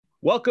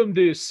Welcome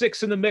to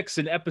Six in the Mix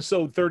in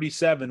episode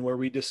 37, where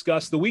we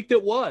discuss the week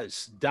that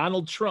was,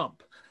 Donald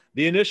Trump,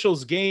 the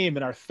initials game,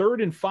 and our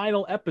third and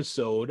final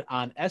episode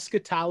on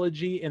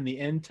eschatology and the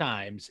end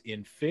times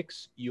in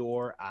Fix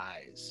Your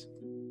Eyes.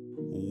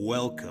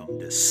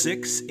 Welcome to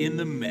Six in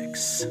the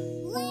Mix.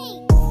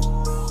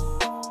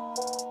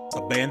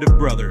 A band of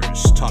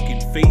brothers talking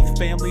faith,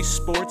 family,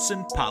 sports,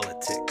 and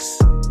politics.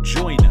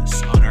 Join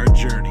us on our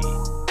journey.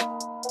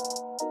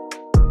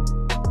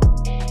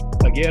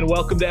 Again,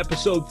 welcome to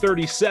episode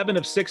 37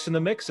 of Six in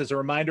the Mix. As a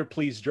reminder,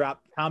 please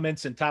drop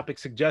comments and topic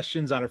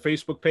suggestions on our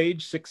Facebook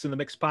page, Six in the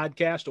Mix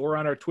Podcast, or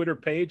on our Twitter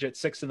page at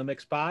Six in the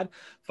Mix Pod.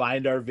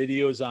 Find our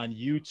videos on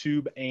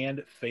YouTube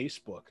and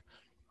Facebook.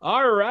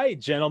 All right,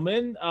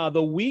 gentlemen,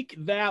 the week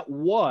that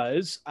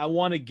was, I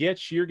want to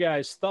get your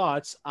guys'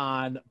 thoughts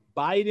on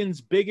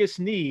Biden's biggest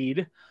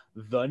need,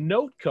 the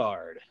note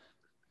card.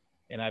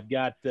 And I've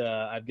got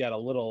a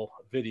little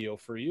video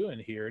for you, and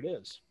here it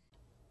is.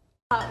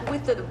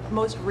 With the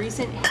most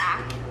recent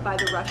hack by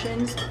the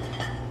Russians,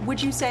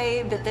 would you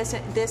say that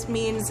this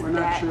means We're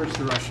not sure it's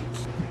the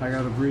Russians. I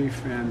got a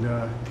brief, and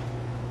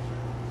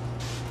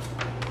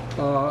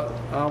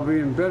I'll be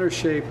in better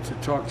shape to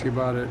talk to you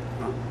about it.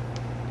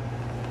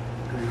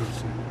 Hang on a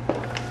second.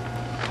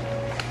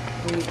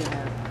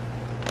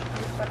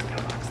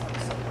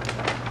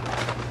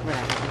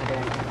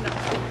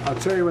 I'll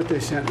tell you what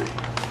they sent me.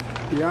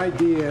 The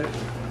idea,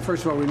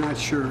 first of all, we're not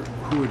sure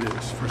who it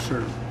is for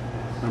certain,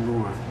 number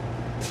one.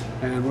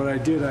 And what I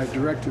did, I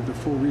directed the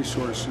full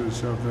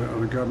resources of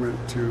the government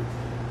to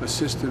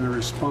assist in a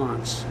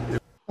response.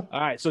 All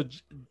right, so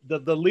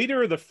the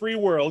leader of the free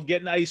world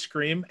getting ice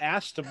cream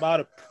asked about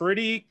a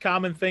pretty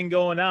common thing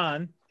going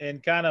on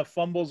and kind of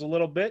fumbles a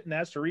little bit and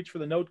has to reach for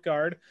the note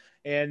card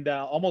and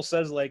almost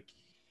says, like,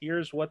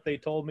 here's what they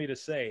told me to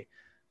say.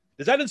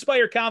 Does that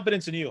inspire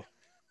confidence in you?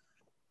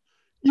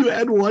 You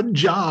had one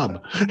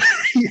job.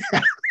 You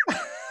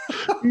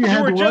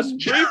were just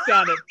briefed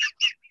on it.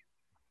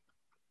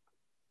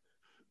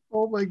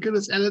 Oh my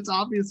goodness. And it's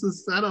obvious the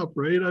setup,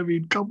 right? I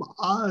mean, come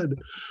on.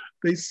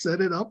 They set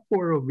it up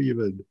for him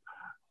even.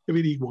 I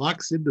mean, he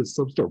walks into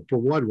some store. For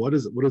one, what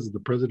is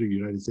the president of the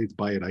United States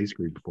buying ice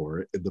cream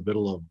for in the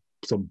middle of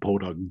some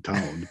podunk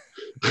town?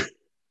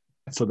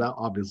 So that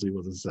obviously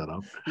was a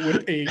setup.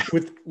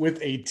 With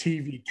a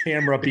TV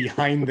camera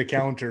behind the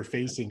counter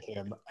facing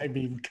him. I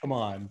mean, come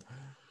on.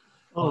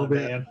 Oh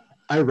man.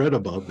 I read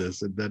about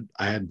this and then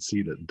I hadn't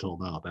seen it until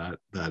now.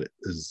 That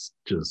is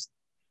just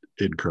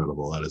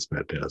incredible. That is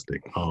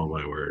fantastic. Oh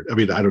my word. I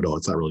mean, I don't know.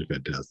 It's not really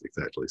fantastic.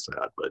 It's actually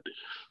sad, but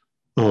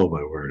oh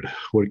my word.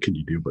 What can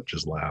you do but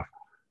just laugh?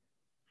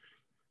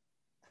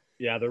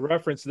 Yeah, the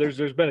reference, there's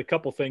been a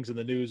couple things in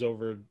the news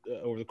over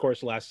the course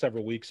of the last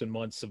several weeks and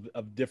months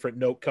of different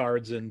note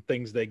cards and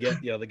things they get,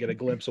 they get a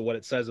glimpse of what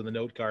it says in the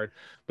note card.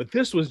 But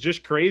this was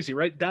just crazy,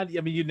 right? Don,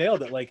 I mean, you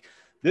nailed it. Like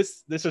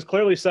this is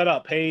clearly set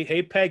up.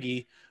 Hey,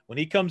 Peggy, when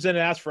he comes in and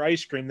asks for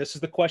ice cream, this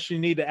is the question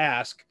you need to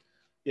ask.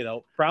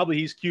 Probably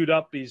he's queued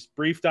up. He's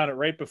briefed on it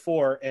right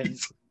before and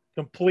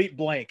complete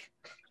blank.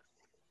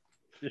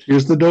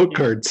 Here's the note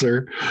card,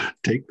 sir.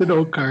 Take the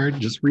note card.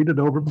 Just read it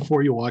over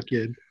before you walk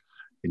in.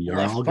 And you're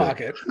all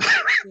good.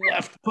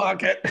 Left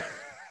pocket.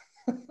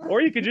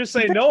 Or you could just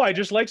say, no, I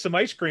just like some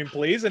ice cream,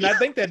 please. And I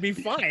think that'd be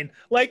fine.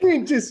 Like,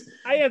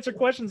 I answer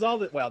questions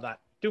not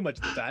too much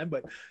of the time,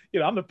 but,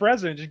 I'm the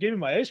president. Just give me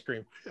my ice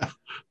cream.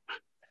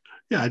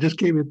 Yeah, I just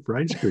came in for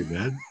ice cream,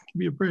 man. Give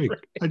me a break. Right.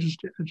 I just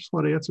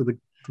want to answer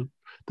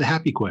the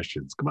happy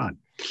questions. Come on.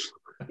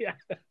 Yeah.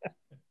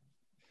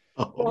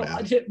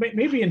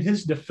 Maybe in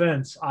his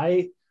defense,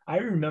 I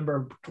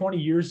remember 20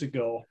 years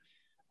ago,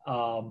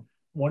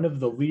 one of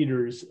the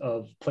leaders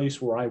of the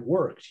place where I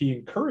worked, he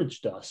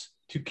encouraged us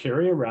to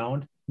carry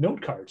around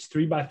note cards,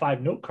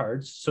 3x5 note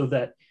cards, so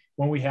that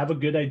when we have a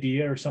good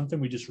idea or something,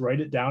 we just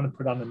write it down and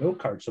put on the note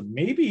card. So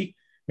maybe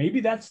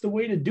that's the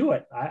way to do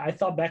it. I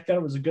thought back then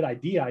it was a good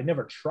idea. I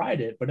never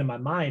tried it, but in my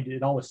mind,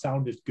 it always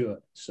sounded good.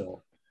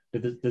 So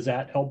does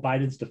that help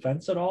Biden's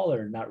defense at all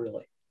or not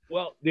really?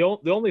 Well, the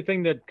only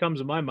thing that comes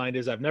to my mind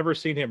is I've never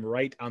seen him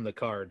write on the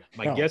card.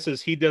 My guess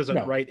is he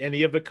doesn't write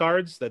any of the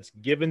cards that's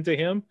given to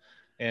him.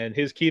 And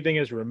his key thing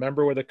is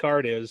remember where the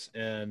card is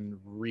and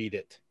read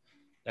it.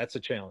 That's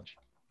a challenge.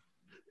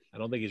 I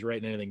don't think he's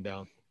writing anything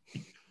down.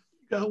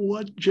 Got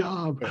one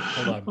job. Wait,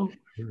 hold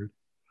on.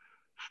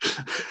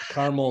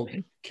 Caramel.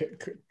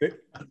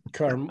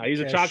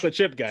 He's a chocolate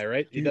chip guy,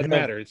 right? It doesn't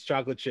matter. It's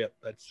chocolate chip.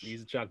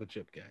 He's a chocolate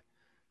chip guy.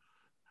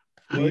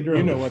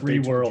 You know what they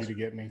told you to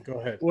get me. Go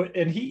ahead.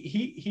 And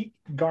he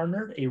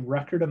garnered a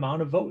record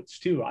amount of votes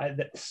too.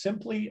 That's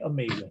simply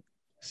amazing.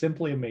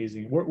 Simply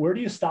amazing. Where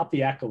do you stop the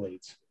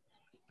accolades?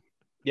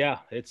 Yeah,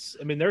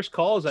 there's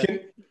calls.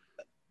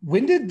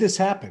 When did this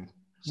happen?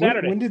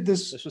 Saturday. When did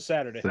this? This was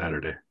Saturday.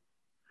 Saturday.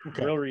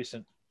 Okay. Real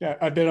recent. Yeah,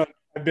 I've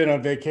been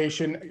on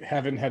vacation.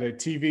 Haven't had a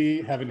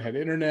TV. Haven't had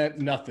internet.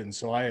 Nothing.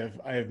 So I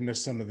have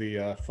missed some of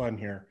the fun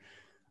here.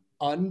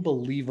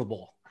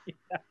 Unbelievable.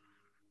 Yeah.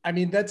 I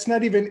mean, it's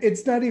not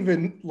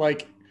even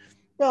like,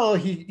 well,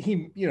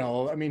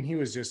 he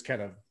was just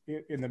kind of,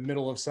 in the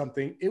middle of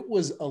something. It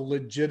was a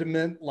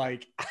legitimate,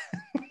 like,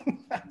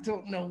 I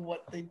don't know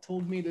what they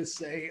told me to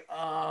say.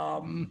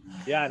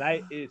 Yeah,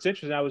 and it's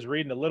interesting. I was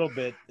reading a little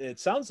bit. It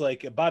sounds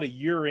like about a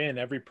year in,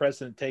 every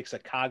president takes a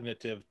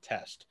cognitive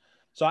test.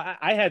 So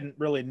I hadn't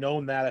really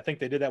known that. I think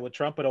they did that with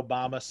Trump and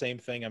Obama. Same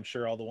thing. I'm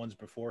sure all the ones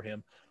before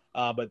him.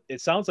 But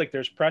it sounds like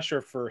there's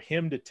pressure for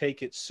him to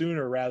take it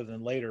sooner rather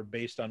than later,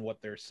 based on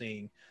what they're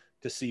seeing,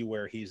 to see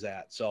where he's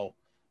at. So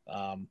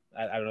I don't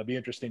know. It'd be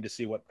interesting to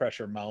see what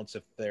pressure mounts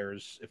if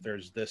there's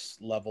this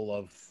level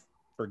of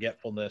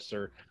forgetfulness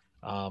or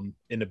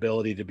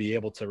inability to be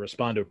able to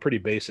respond to a pretty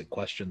basic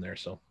question there.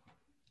 So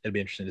it'd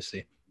be interesting to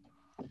see.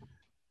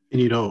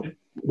 And, you know,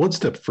 one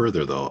step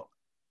further, though,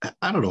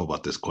 I don't know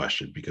about this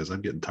question because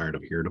I'm getting tired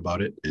of hearing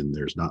about it, and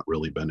there's not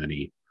really been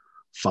any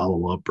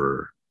follow-up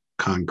or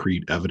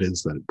concrete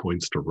evidence that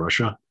points to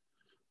Russia.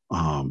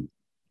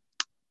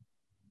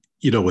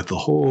 You know, with the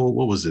whole,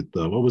 what was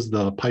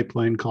the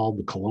pipeline called?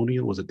 The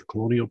Colonial? Was it the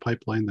Colonial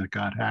pipeline that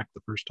got hacked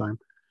the first time?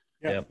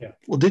 Yeah.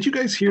 Well, did you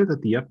guys hear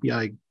that the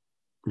FBI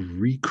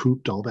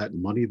recouped all that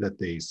money that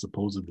they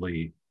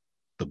supposedly,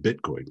 the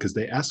Bitcoin, because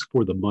they asked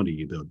for the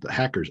money, the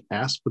hackers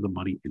asked for the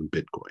money in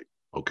Bitcoin.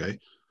 Okay.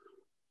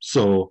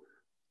 So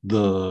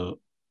the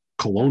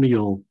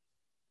Colonial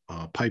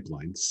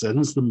pipeline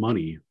sends the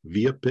money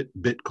via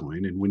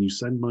Bitcoin. And when you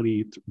send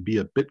money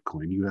via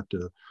Bitcoin, you have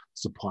to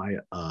supply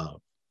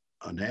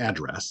an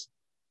address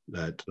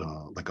that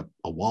like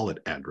a wallet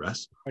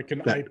address. Like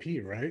an that,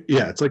 IP, right?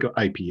 Yeah, it's like an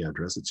IP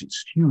address.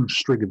 It's huge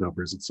string of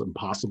numbers. It's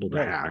impossible to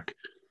hack.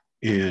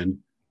 And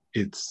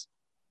it's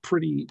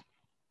pretty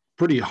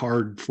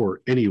hard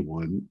for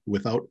anyone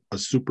without a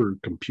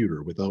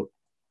supercomputer, without,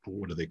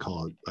 what do they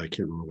call it? I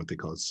can't remember what they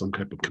call it. Some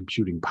type of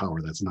computing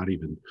power that's not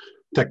even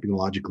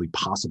technologically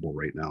possible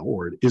right now,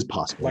 or it is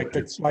possible. Like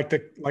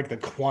the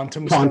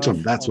quantum.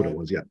 That's what it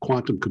was. Yeah,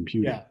 quantum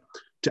computing. Yeah.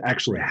 To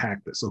actually hack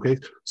this. Okay,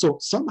 so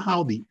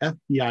somehow the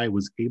FBI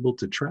was able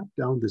to track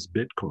down this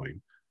Bitcoin,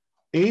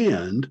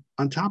 and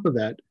on top of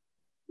that,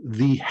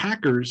 the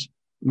hackers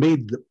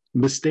made the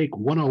mistake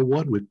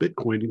 101 with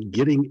Bitcoin in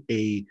getting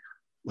the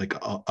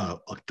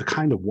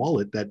kind of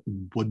wallet that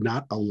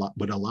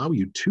would allow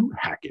you to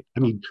hack it.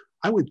 I mean,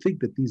 I would think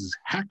that these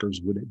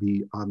hackers would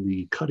be on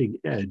the cutting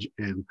edge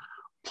and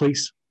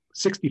place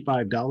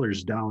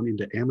 $65 down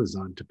into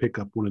Amazon to pick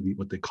up one of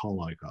what they call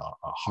like a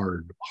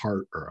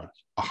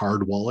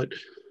hard wallet,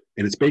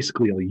 and it's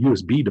basically a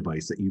USB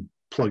device that you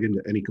plug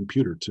into any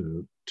computer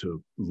to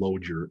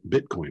load your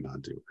Bitcoin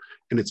onto,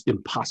 and it's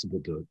impossible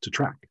to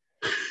track.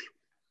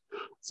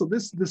 So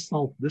this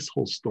whole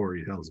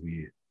story tells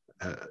me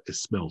it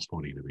smells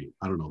funny to me.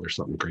 I don't know. There's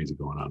something crazy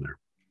going on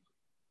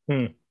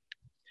there.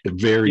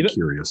 Very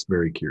curious.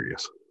 Very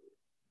curious.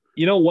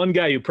 You know, one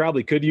guy who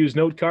probably could use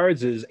note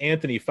cards is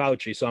Anthony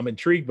Fauci. So I'm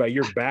intrigued by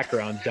your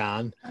background,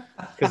 Don,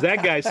 because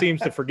that guy seems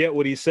to forget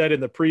what he said in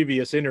the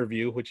previous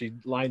interview, which he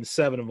lined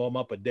 7 of them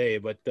up a day.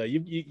 But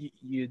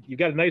you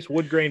got a nice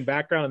wood grain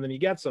background, and then you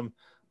got some.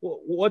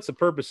 What's the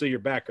purpose of your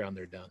background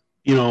there, Don?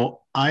 You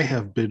know, I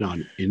have been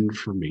on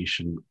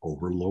information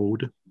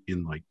overload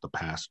in like the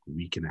past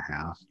week and a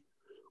half,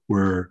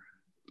 where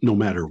no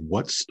matter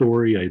what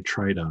story I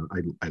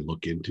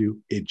look into,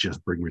 it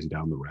just brings me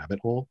down the rabbit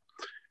hole.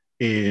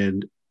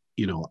 And,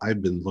 you know,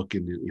 I've been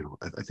looking at, you know,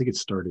 I think it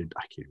started,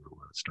 I can't remember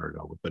what it started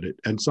out with, but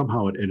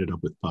somehow it ended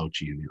up with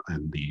Fauci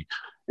and the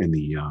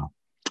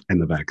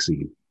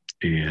vaccine,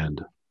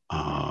 and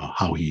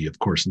how he, of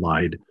course,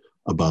 lied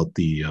about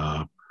the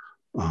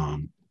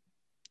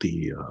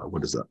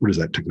what is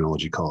that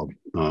technology called?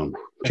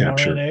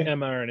 Capture.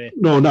 mRNA.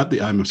 No, not the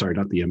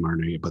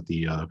mRNA, but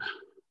the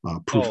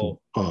proof of,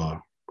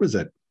 what is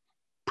that?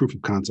 Proof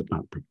of concept,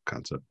 not proof of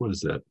concept. What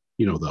is that?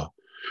 You know,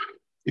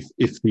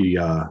 if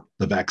the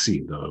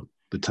vaccine,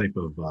 the type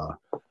of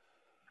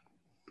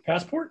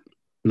passport?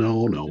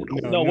 No.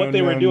 What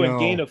they were doing,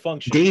 gain of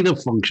function. Gain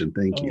of function.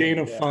 Thank you. Gain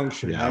of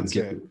function. Yeah, that's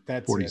it.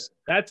 That's 40. It.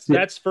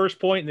 That's first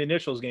point in the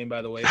initials game,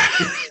 by the way.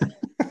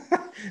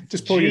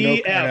 Just pull your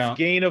notepad out.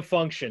 Gain of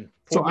function.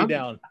 Put me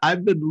down.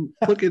 I've been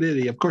looking at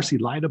it. Of course, he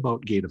lied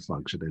about gain of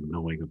function and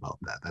knowing about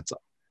that. That's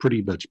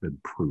pretty much been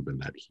proven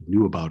that he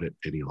knew about it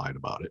and he lied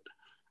about it.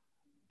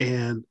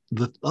 And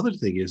the other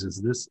thing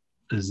is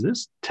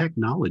this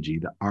technology,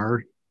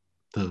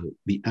 the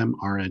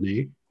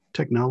mRNA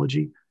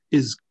technology,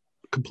 is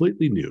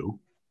completely new,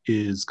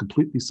 is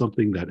completely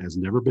something that has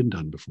never been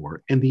done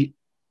before. And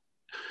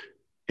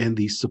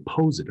the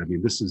supposed, I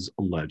mean, this is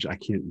alleged. I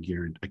can't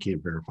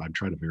verify. I'm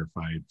trying to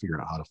verify and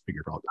figure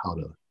out how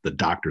the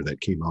doctor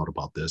that came out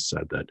about this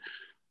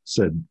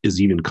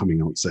is even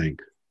coming out saying,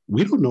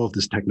 we don't know if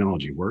this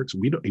technology works.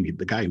 We don't. I mean,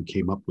 the guy who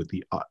came up with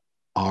the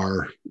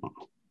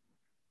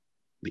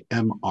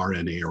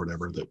mRNA or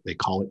whatever that they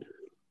call it,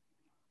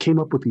 came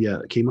up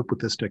with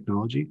this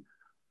technology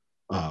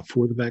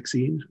for the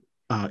vaccine.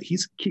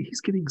 He's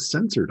getting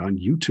censored on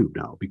YouTube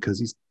now because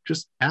he's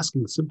just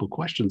asking simple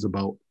questions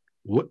about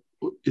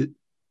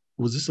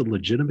was this a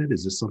legitimate?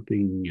 Is this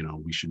something, you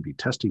know, we should be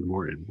testing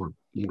more and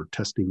we're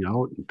testing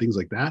out and things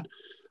like that?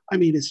 I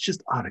mean, it's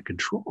just out of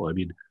control. I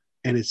mean,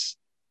 and it's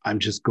I'm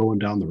just going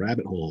down the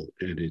rabbit hole,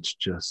 and it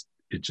just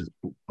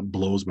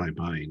blows my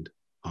mind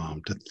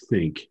to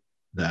think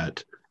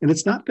that, and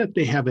it's not that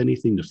they have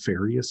anything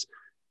nefarious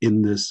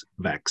in this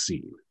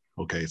vaccine.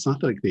 Okay, it's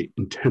not like they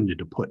intended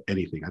to put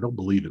anything. I don't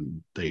believe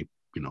in they,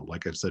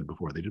 like I've said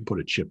before, they didn't put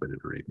a chip in it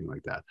or anything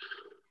like that.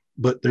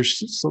 But there's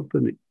just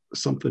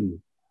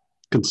something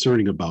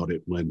concerning about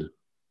it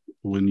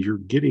when you're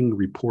getting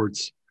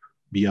reports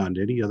beyond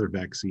any other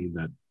vaccine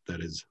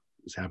that is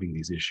having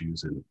these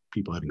issues and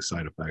people having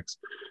side effects,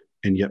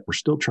 and yet we're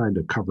still trying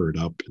to cover it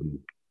up and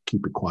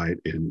keep it quiet,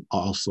 and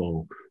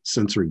also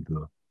censoring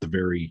the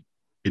very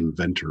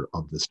inventor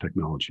of this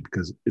technology,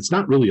 because it's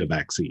not really a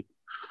vaccine.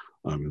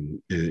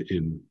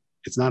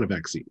 It's not a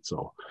vaccine,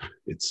 so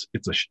it's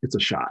a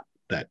shot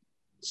that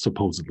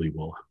supposedly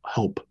will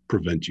help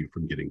prevent you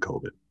from getting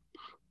COVID.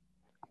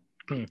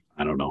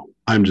 I don't know.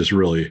 I'm just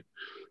really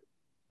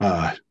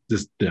the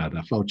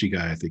Fauci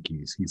guy. I think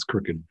he's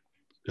crooked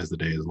as the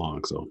day is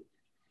long. So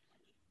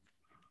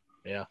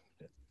yeah,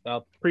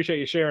 I'll appreciate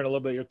you sharing a little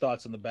bit of your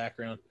thoughts in the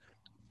background.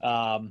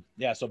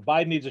 So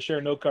Biden needs to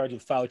share no cards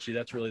with Fauci.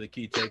 That's really the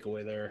key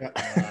takeaway there.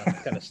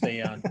 Kind of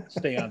stay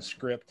on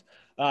script.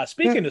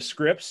 Speaking of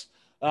scripts,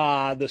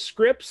 the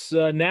Scripps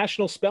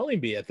National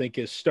Spelling Bee, I think,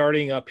 is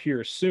starting up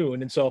here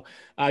soon. And so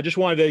I just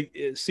wanted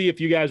to see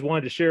if you guys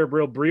wanted to share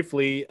real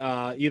briefly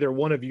either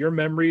one of your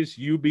memories,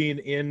 you being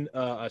in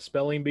a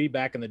spelling bee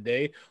back in the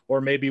day,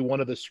 or maybe one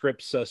of the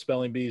Scripps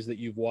spelling bees that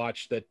you've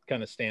watched that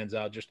kind of stands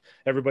out. Just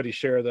everybody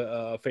share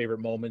the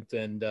favorite moment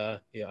and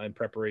in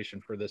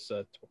preparation for this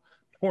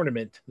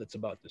tournament that's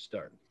about to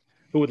start.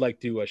 Who would like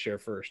to share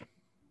first?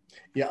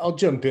 Yeah, I'll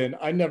jump in.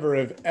 I never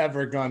have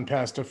ever gone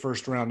past a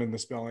first round in the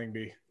spelling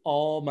bee.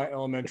 All my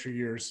elementary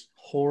years,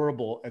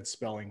 horrible at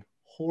spelling.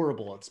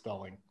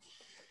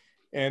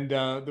 And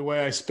the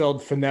way I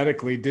spelled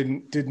phonetically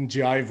didn't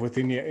jive with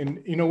any.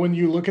 And, when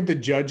you look at the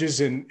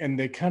judges and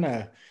they kind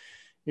of,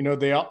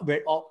 they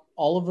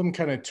all of them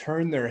kind of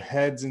turn their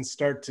heads and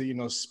start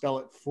to, spell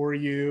it for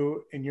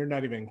you, and you're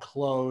not even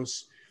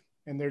close.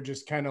 And they're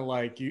just kind of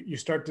like, you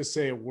start to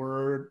say a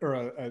word or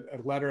a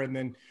letter, and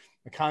then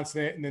a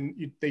consonant, and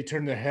then they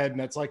turn their head, and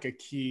that's like a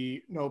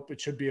key. Nope,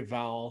 it should be a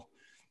vowel.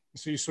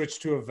 So you switch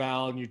to a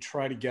vowel and you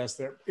try to guess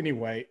there.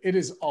 Anyway, it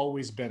has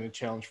always been a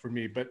challenge for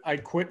me, but I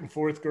quit in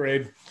fourth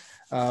grade,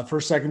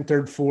 first, second,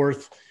 third,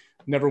 fourth,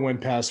 never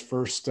went past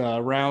first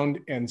round.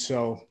 And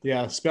so,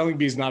 yeah, spelling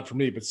bee is not for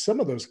me, but some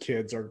of those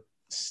kids are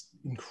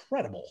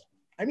incredible.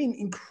 I mean,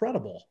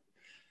 incredible,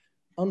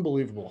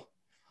 unbelievable.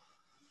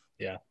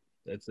 Yeah.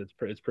 It's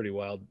pretty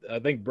wild. I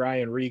think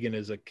Brian Regan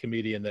is a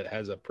comedian that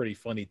has a pretty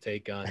funny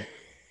take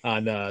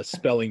on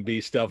spelling bee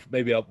stuff.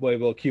 Maybe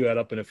we'll cue that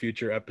up in a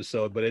future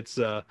episode. But it's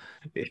I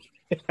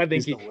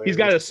think he's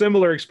got a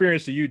similar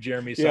experience to you,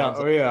 Jeremy. Yeah.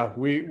 Oh yeah.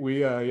 We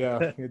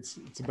yeah. It's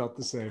about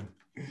the same.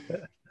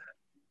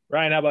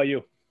 Ryan, how about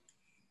you?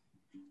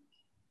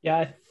 Yeah,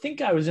 I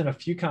think I was in a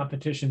few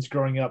competitions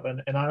growing up,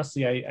 and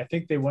honestly, I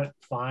think they went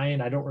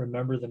fine. I don't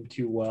remember them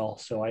too well,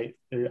 so I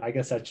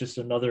guess that's just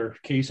another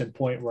case in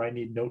point where I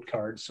need note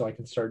cards so I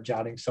can start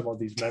jotting some of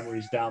these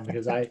memories down,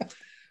 because I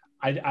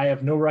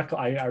have no record.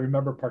 I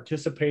remember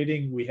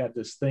participating. We had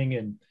this thing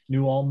in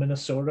New Ulm,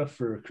 Minnesota,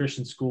 for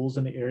Christian schools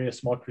in the area,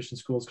 small Christian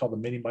schools, called the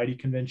Mini Mighty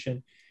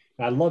Convention.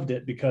 And I loved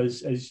it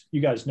because, as you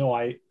guys know,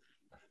 I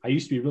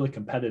used to be really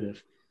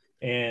competitive,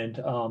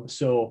 and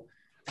so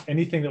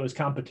anything that was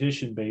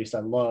competition based, I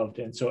loved.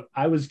 And so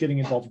I was getting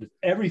involved with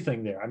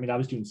everything there. I mean, I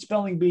was doing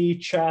spelling bee,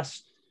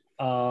 chess,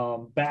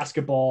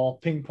 basketball,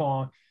 ping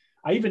pong.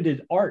 I even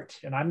did art,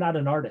 and I'm not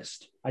an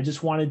artist. I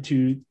just wanted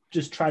to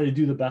just try to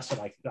do the best that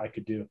I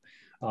could do.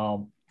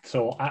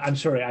 So I'm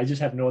sorry, I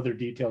just have no other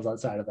details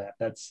outside of that.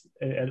 That's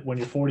when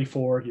you're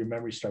 44, your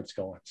memory starts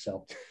going.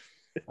 So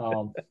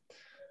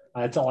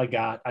that's all I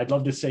got. I'd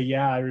love to say,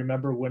 yeah, I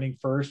remember winning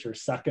first or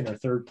second or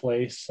third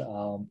place.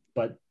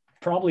 But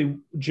probably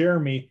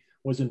Jeremy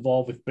was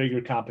involved with bigger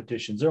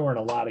competitions. There weren't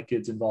a lot of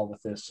kids involved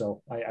with this,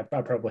 so I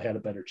probably had a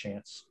better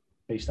chance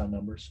based on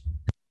numbers.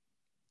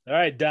 All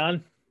right,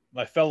 Don,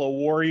 my fellow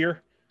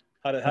warrior,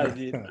 how did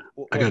you?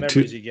 What I got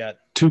memories you got?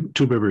 Two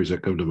memories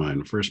that come to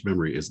mind. The first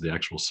memory is the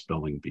actual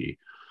spelling bee.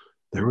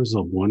 There was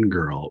one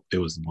girl. It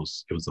was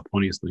the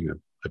funniest thing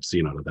I've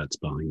seen out of that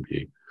spelling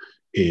bee.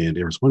 And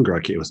there was one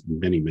girl. It was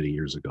many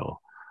years ago.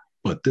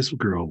 But this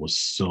girl was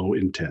so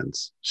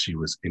intense. She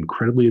was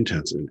incredibly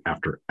intense. And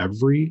after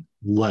every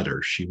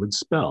letter she would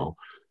spell,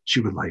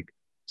 she would like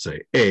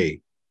say A,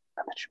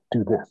 and then she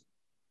would do this.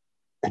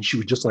 And she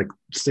would just like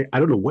say, I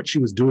don't know what she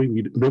was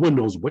doing. No one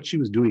knows what she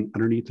was doing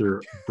underneath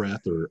her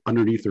breath or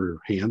underneath her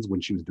hands when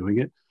she was doing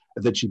it.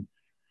 And then she'd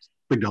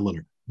bring down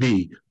letter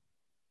B.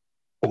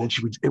 And then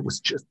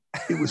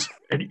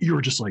and you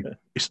were just like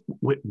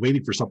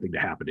waiting for something to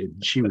happen.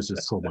 And she was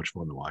just so much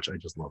fun to watch. I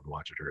just loved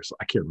watching her. So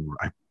I can't remember.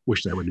 I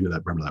wish I would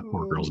remember that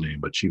poor girl's name,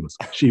 but she was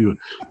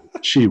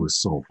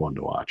so fun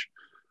to watch.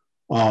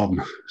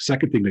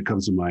 Second thing that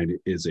comes to mind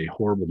is a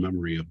horrible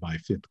memory of my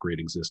fifth grade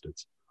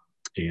existence.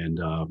 And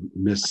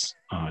Miss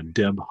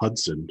Deb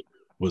Hudson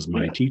was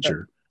my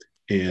teacher.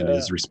 and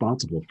is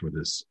responsible for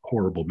this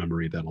horrible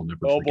memory that I'll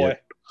never Oh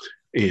forget. Boy.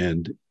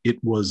 And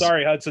it was,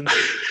 sorry, Hudson.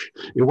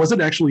 It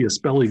wasn't actually a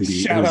spelling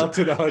bee. Shout out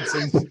to the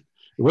Hudsons. It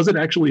wasn't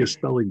actually a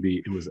spelling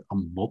bee. It was a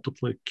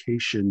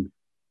multiplication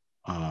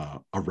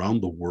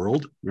around the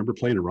world. Remember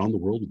playing around the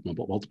world with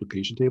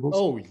multiplication tables?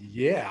 Oh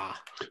yeah.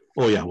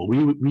 Oh yeah. Well,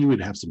 we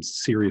would have some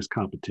serious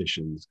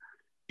competitions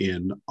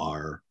in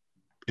our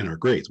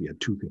grades. We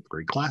had 2 5th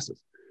grade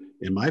classes.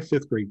 In my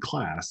 5th grade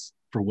class,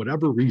 for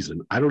whatever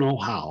reason, I don't know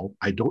how,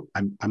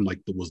 I'm like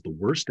was the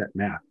worst at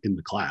math in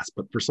the class,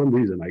 but for some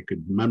reason I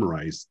could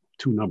memorize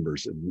 2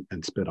 numbers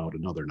and spit out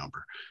another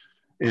number.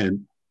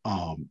 And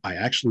I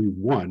actually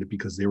won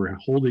because they were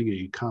holding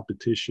a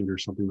competition or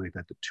something like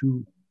that. The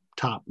 2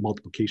 top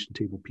multiplication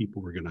table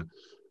people were going to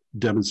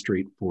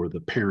demonstrate for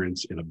the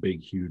parents in a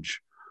big,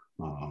 huge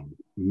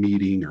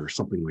meeting or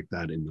something like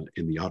that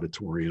in the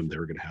auditorium. They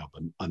were going to have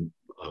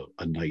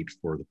a night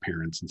for the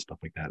parents and stuff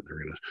like that. They're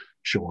going to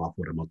show off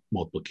what a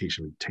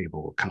multiplication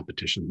table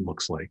competition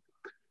looks like.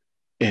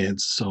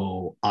 And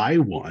so I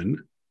won,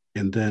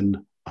 and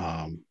then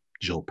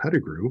Jill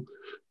Pettigrew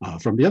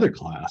from the other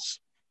class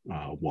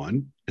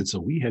won. And so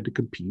we had to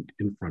compete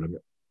in front of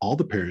all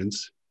the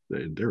parents.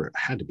 There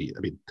had to be,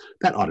 I mean,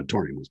 that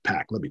auditorium was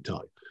packed, let me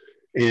tell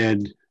you.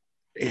 And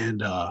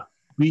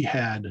we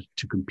had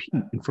to compete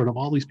in front of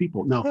all these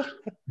people. Now,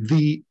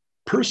 the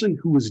person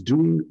who was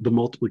doing the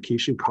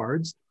multiplication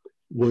cards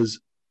was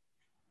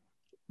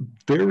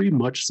very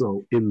much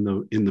so in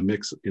the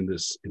mix in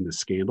this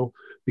scandal,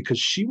 because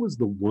she was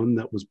the one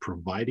that was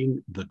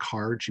providing the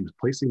card. She was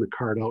placing the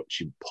card out,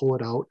 she'd pull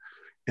it out,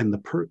 and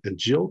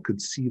Jill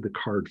could see the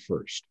card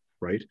first,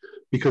 right?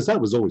 Because that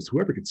was always,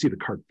 whoever could see the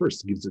card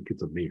first gets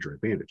a major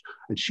advantage.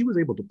 And she was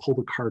able to pull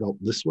the card out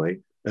this way,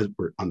 as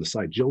we're on the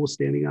side Jill was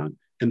standing on,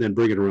 and then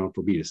bring it around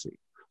for me to see.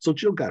 So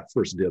Jill got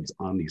first dibs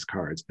on these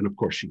cards, and of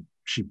course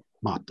she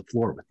mopped the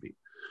floor with me.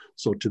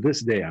 So to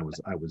this day, I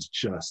was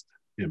just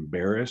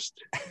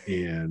embarrassed,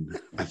 and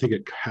I think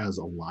it has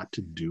a lot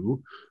to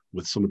do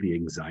with some of the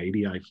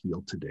anxiety I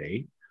feel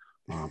today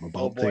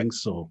about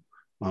things. So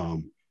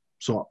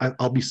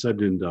I'll be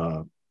sending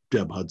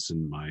Deb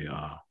Hudson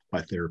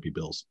my therapy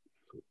bills.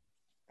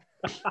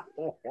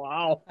 Oh,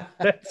 wow,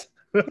 that's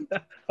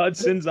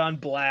Hudson's on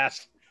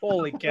blast.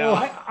 Holy cow!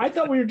 I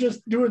thought we were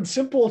just doing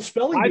simple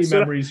spelling bee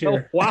memories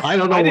here. Oh, wow. I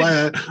don't know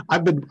why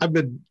I've been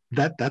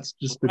that's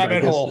just been,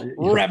 rabbit hole.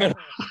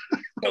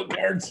 No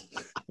cards.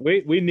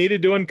 We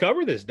needed to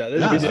uncover this.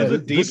 This is a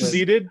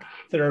deep-seated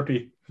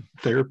therapy.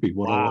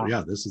 Wow.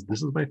 Yeah, this is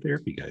my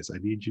therapy, guys. I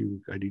need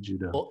you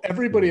to. Well,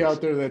 everybody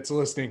out there that's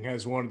listening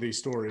has one of these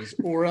stories,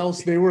 or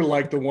else they were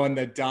like the one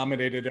that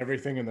dominated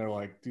everything, and they're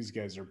like, these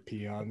guys are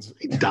peons.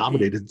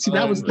 Dominated. See,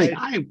 that was the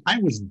thing. I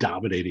was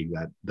dominating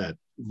that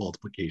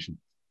multiplication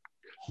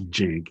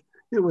jank.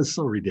 It was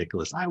so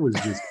ridiculous. I was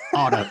just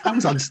I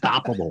was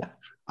unstoppable.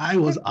 I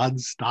was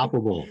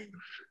unstoppable.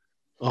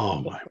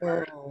 Oh my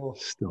word.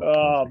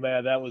 Oh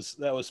man, that was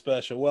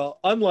special. Well,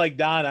 unlike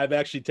Don, I've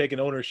actually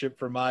taken ownership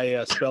for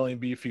my spelling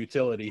bee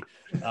futility.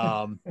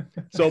 So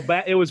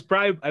it was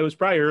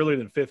probably earlier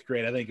than 5th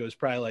grade. I think it was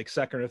probably like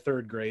 2nd or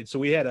 3rd grade. So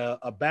we had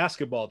a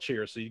basketball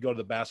cheer. So you go to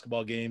the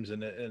basketball games,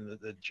 and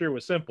the cheer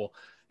was simple.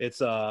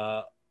 It's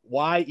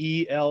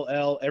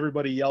YELL,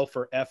 everybody yell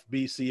for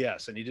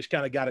FBCS, and you just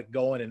kind of got it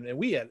going. And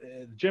we had,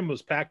 the gym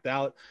was packed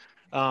out,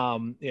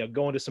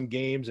 going to some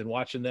games and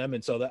watching them.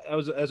 And so that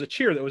was as a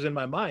cheer that was in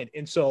my mind.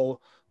 And so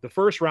the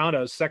first round,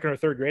 I was 2nd or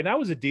 3rd grade, and I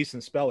was a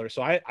decent speller.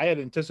 So I had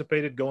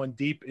anticipated going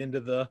deep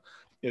into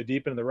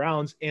the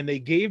rounds, and they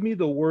gave me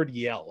the word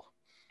yell.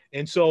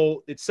 And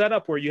so it's set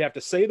up where you have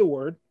to say the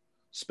word,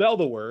 spell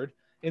the word,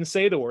 and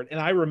say the word. And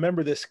I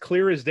remember this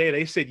clear as day.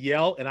 They said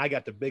yell, and I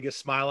got the biggest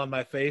smile on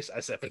my face. I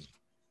said,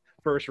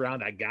 first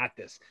round, I got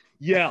this.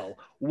 Yell,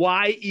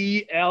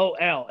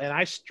 YELL. And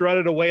I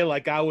strutted away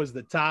like I was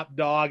the top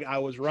dog. I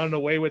was running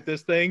away with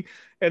this thing.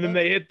 And then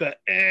they hit the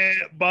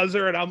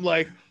buzzer, and I'm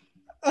like,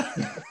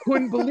 I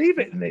couldn't believe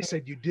it. And they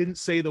said, you didn't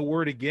say the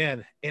word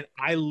again. And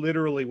I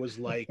literally was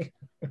like,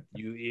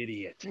 you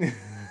idiot.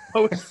 I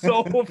was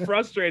so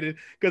frustrated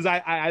because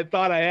I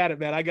thought I had it,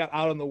 man. I got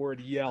out on the word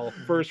yell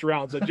first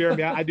round. So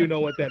Jeremy, I do know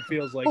what that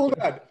feels like. Hold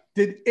on.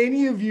 Did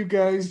any of you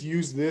guys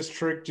use this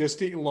trick just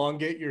to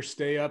elongate your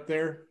stay up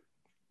there?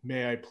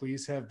 May I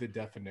please have the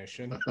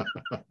definition?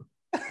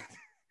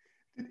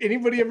 Did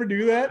anybody ever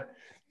do that?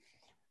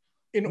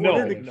 In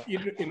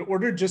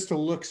order just to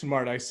look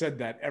smart, I said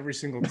that every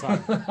single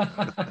time.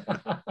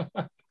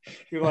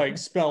 You're like,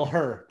 spell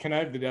her. Can I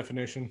have the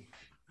definition?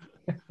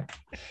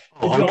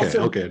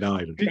 Okay. Now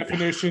I do.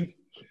 Definition.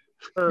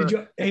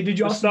 Did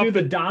you also do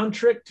the Don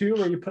trick too,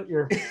 where you put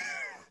your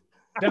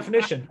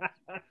definition?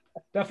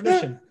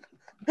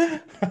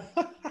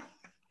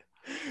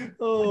 Don,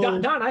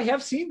 I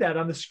have seen that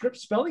on the script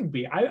spelling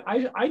bee.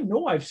 I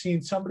know I've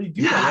seen somebody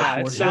do that.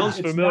 Yeah, it sounds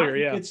familiar.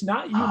 It's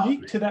not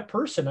unique to that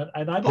person, and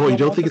I don't. Oh, you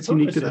don't think it's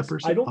unique to that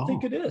person? I don't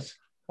think it is.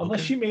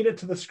 unless she made it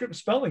to the script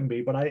spelling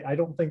bee, but I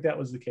don't think that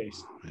was the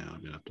case. Yeah,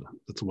 I'm gonna have to.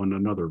 That's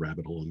another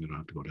rabbit hole I'm gonna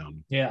have to go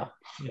down. Yeah.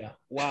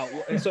 Wow.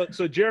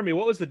 So Jeremy,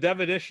 what was the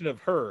definition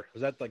of her?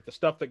 Was that like the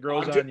stuff that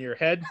grows on your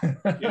head?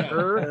 Yeah,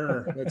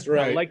 her. That's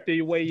right. I like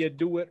the way you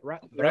do it,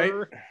 right? Right.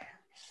 Her.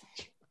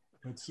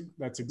 That's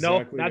exactly.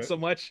 No, not so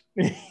much.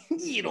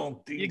 You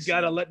don't think You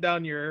gotta let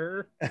down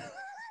your her.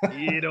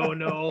 You don't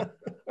know.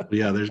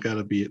 Yeah, there's got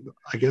to be.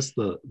 I guess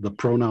the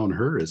pronoun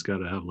her has got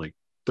to have like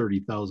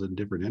 30,000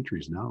 different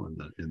entries now in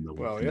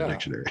the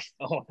dictionary.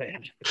 Oh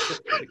man,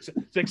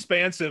 it's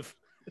expansive.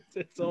 It's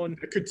its own.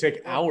 It could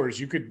take hours.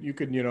 You could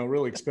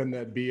really expend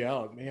that bee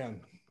out, man.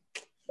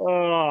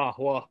 Oh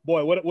well,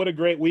 boy, what a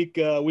great week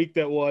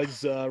that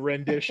was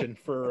rendition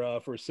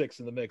for Six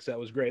in the Mix. That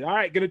was great. All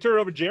right, going to turn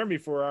it over to Jeremy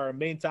for our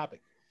main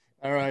topic.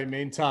 All right,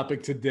 main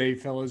topic today,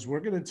 fellas. We're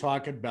going to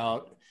talk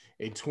about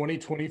a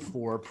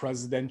 2024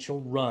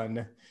 presidential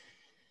run,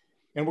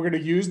 and we're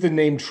going to use the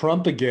name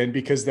Trump again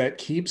because that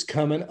keeps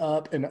coming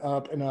up and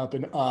up and up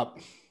and up.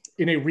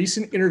 In a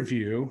recent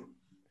interview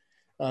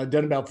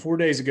done about 4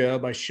 days ago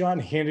by Sean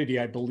Hannity,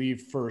 I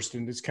believe, first,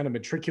 and it's kind of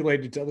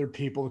matriculated to other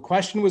people. The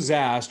question was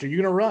asked, are you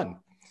going to run?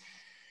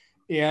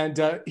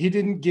 And he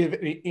didn't give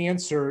an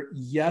answer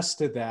yes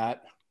to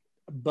that,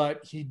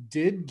 but he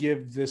did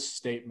give this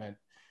statement: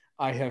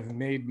 I have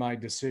made my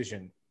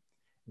decision.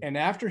 And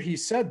after he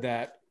said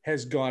that,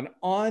 has gone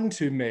on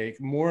to make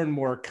more and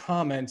more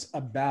comments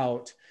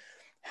about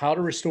how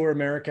to restore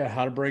America,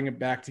 how to bring it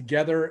back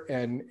together,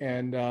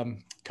 and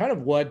kind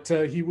of what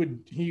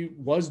he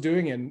was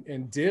doing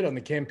and did on the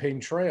campaign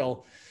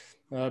trail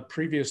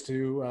previous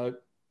to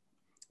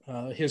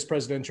his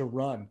presidential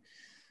run.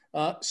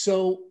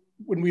 So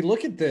when we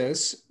look at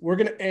this, we're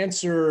going to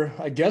answer,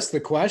 I guess, the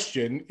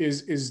question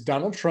is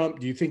Donald Trump,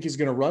 do you think he's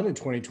going to run in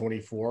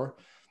 2024?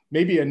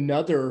 Maybe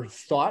another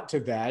thought to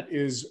that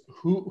is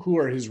who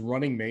are his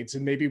running mates?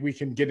 And maybe we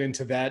can get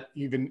into that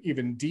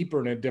even deeper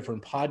in a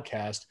different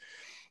podcast.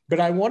 But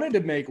I wanted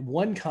to make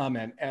one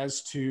comment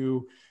as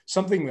to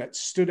something that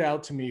stood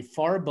out to me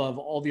far above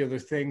all the other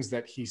things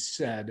that he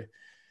said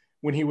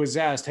when he was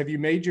asked, have you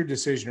made your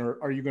decision or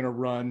are you going to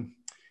run?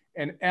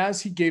 And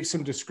as he gave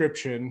some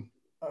description,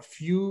 a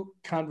few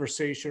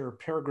conversation or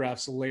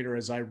paragraphs later,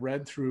 as I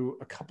read through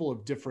a couple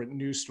of different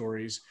news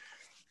stories,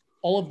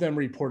 all of them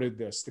reported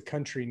this: the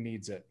country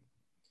needs it.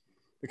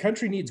 The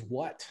country needs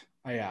what?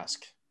 I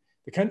ask.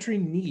 The country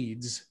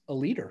needs a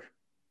leader.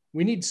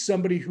 We need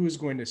somebody who is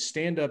going to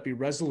stand up, be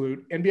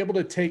resolute, and be able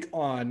to take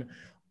on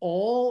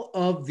all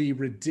of the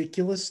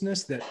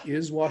ridiculousness that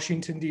is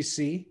Washington,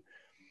 D.C.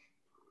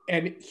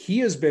 And he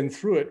has been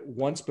through it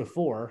once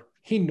before.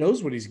 He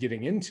knows what he's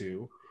getting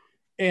into.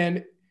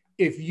 And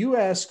if you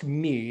ask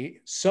me,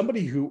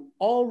 somebody who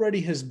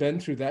already has been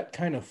through that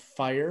kind of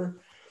fire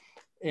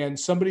and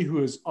somebody who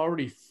has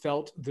already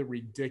felt the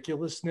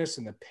ridiculousness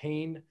and the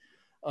pain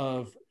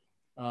of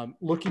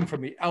looking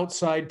from the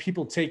outside,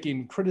 people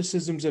taking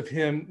criticisms of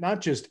him, not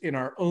just in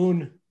our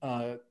own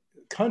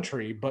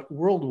country, but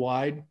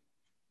worldwide.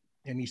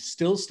 And he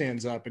still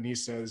stands up and he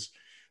says,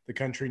 the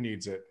country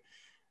needs it.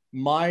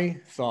 My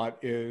thought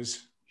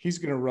is he's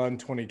going to run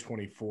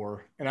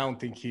 2024. And I don't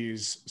think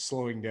he's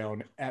slowing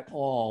down at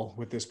all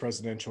with this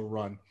presidential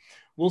run.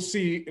 We'll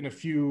see in a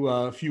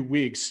few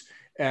weeks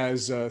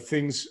as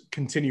things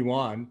continue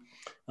on.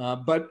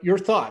 But your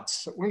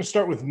thoughts? We're going to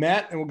start with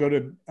Matt and we'll go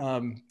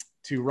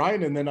to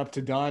Ryan and then up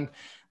to Don.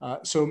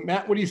 So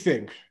Matt, what do you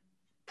think?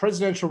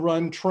 Presidential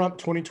run, Trump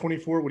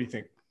 2024, what do you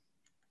think?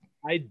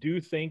 I do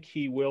think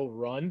he will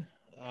run.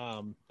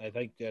 I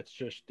think that's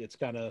just, it's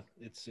kind of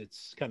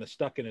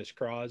stuck in his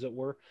craw, as it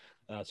were.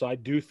 So I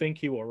do think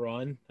he will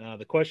run.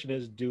 The question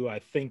is, do I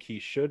think he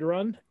should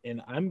run?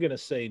 And I'm going to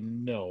say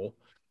no.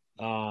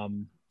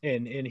 And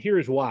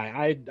here's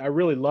why. I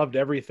really loved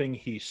everything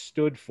he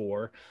stood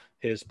for,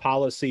 his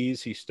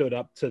policies. He stood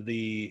up to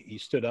the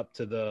to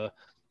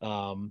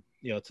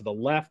the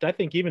left. I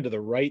think even to the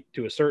right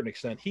to a certain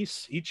extent.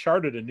 He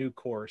charted a new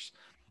course.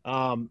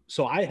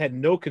 So I had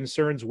no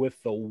concerns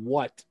with the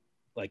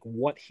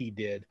what he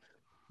did,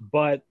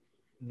 but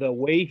the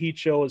way he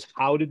chose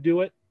how to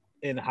do it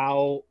and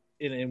how,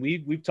 and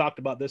we've talked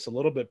about this a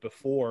little bit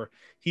before.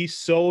 He's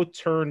so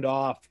turned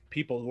off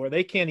people where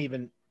they can't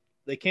even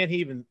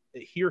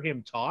hear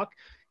him talk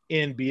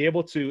and be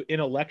able to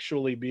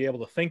intellectually be able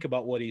to think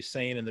about what he's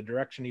saying and the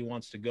direction he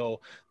wants to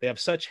go. They have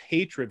such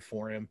hatred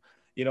for him.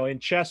 You know, in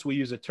chess, we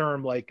use a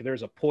term like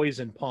there's a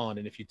poison pawn.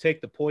 And if you take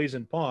the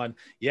poison pawn,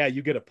 yeah,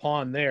 you get a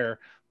pawn there,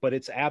 but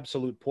it's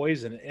absolute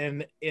poison.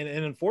 And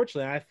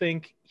unfortunately, I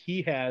think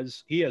he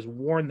has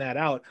worn that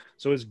out.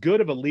 So as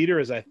good of a leader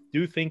as I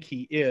do think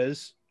he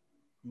is,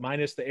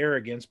 minus the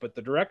arrogance, but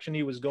the direction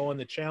he was going,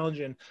 the challenge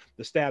and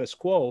the status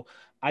quo,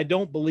 I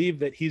don't believe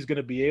that he's going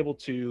to be able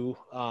to,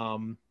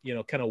 kind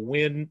of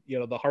win,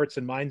 the hearts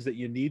and minds that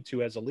you need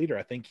to as a leader.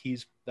 I think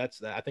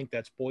I think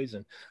that's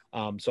poison.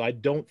 So I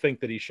don't think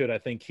that he should. I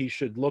think he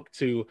should look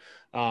to,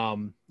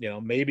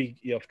 maybe,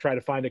 try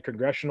to find a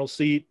congressional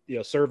seat,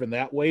 serve in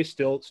that way,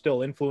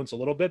 still influence a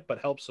little bit, but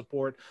help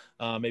support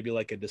maybe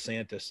like a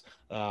DeSantis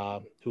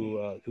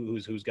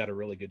who's got a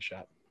really good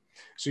shot.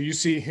 So you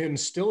see him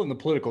still in the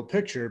political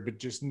picture, but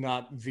just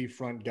not the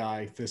front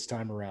guy this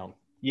time around.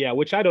 Yeah,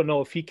 which I don't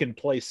know if he can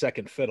play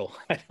second fiddle.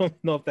 I don't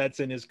know if that's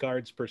in his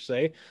cards per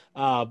se.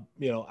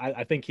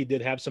 I think he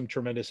did have some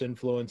tremendous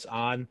influence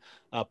on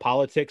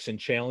politics and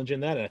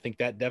challenging that. And I think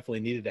that definitely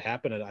needed to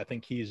happen. And I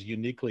think he's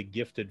uniquely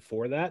gifted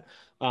for that.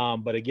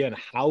 But again,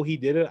 how he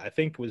did it, I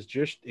think was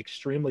just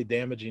extremely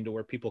damaging to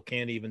where people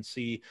can't even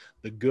see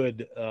the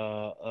good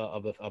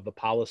of the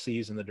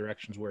policies and the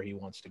directions where he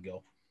wants to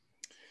go.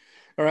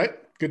 All right.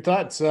 Good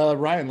thoughts.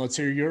 Ryan, let's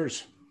hear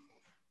yours.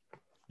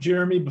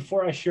 Jeremy,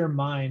 before I share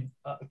mine,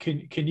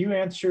 can you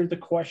answer the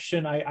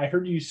question? I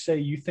heard you say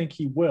you think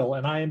he will,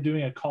 and I am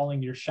doing a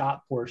calling your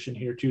shot portion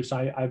here too. So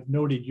I've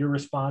noted your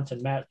response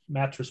and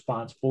Matt's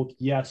response, both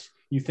yes,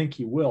 you think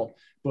he will.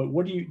 But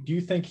what do you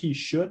think he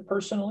should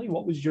personally?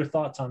 What was your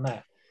thoughts on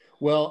that?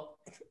 Well,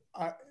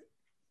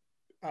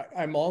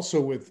 I'm also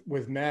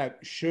with Matt.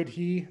 Should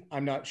he?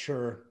 I'm not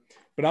sure,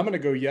 but I'm going to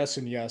go yes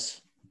and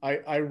yes.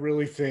 I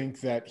really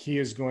think that he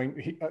is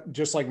going,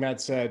 just like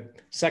Matt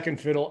said, second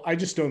fiddle. I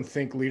just don't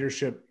think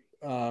leadership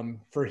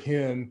for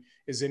him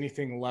is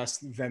anything less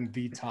than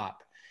the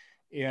top.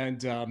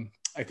 And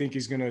I think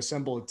he's going to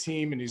assemble a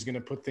team and he's going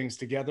to put things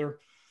together.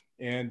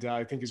 And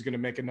I think he's going to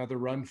make another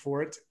run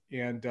for it.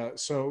 And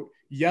so,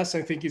 yes,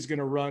 I think he's going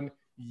to run.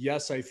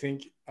 Yes, I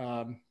think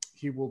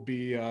he will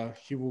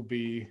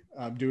be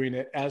doing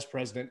it as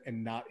president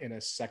and not in a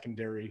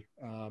secondary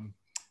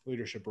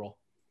leadership role.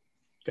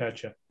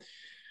 Gotcha.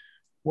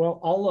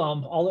 Well,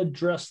 I'll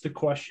address the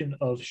question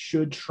of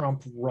should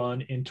Trump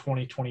run in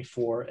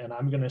 2024, and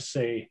I'm going to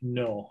say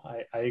no.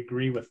 I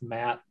agree with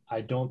Matt.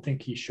 I don't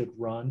think he should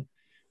run.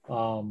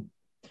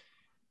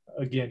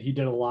 Again, he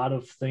did a lot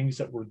of things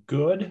that were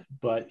good,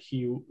 but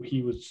he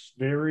was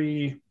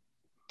very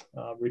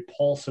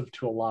repulsive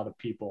to a lot of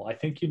people. I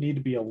think you need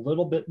to be a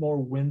little bit more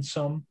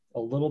winsome, a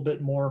little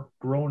bit more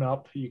grown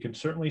up. You can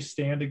certainly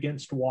stand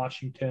against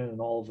Washington and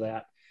all of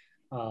that.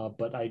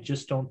 But I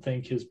just don't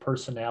think his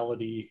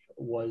personality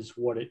was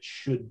what it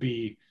should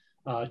be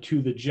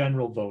to the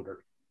general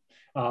voter.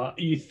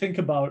 You think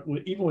about,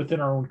 even within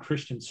our own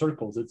Christian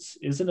circles,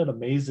 isn't it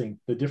amazing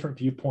the different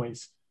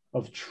viewpoints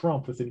of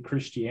Trump within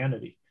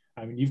Christianity?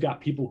 I mean, you've got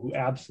people who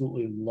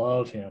absolutely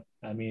love him.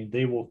 I mean,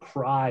 they will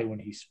cry when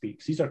he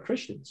speaks. These are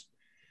Christians.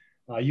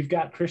 You've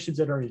got Christians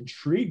that are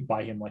intrigued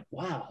by him, like,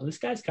 wow, this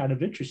guy's kind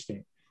of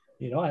interesting.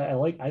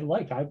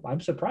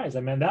 I'm surprised. I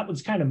mean, that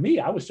was kind of me.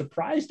 I was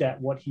surprised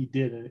at what he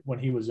did when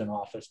he was in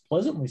office,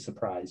 pleasantly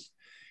surprised.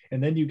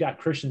 And then you got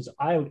Christians.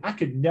 I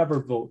could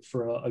never vote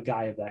for a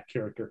guy of that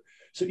character.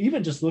 So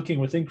even just looking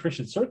within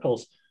Christian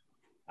circles,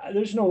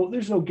 there's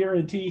no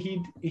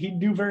guarantee he'd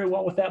do very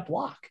well with that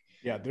block.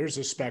 Yeah, there's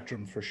a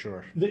spectrum for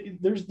sure.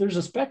 There's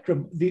a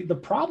spectrum. The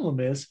problem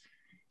is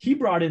he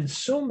brought in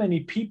so many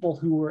people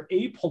who were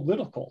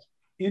apolitical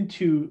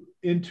into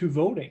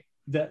voting,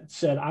 that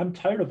said, I'm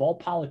tired of all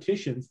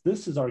politicians.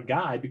 This is our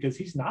guy, because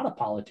he's not a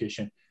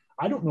politician.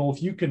 I don't know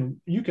if you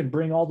can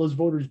bring all those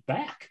voters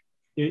back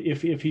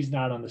if he's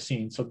not on the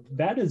scene. So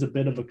that is a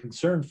bit of a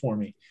concern for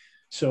me.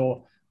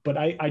 So, but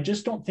I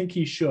just don't think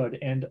he should.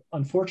 And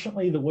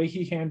unfortunately, the way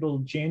he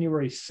handled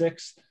January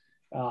 6th,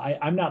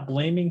 I'm not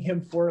blaming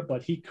him for it,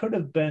 but he could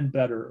have been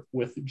better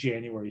with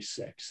January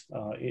 6th.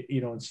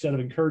 Instead of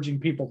encouraging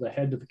people to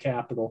head to the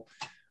Capitol,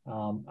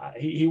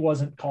 he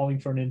wasn't calling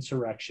for an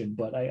insurrection,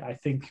 but I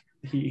think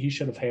he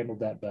should have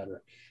handled that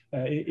better.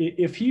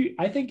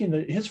 I think in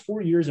his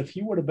 4 years, if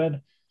he would have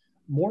been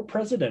more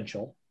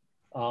presidential,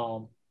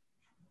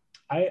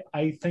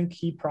 I think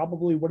he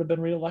probably would have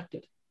been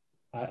reelected.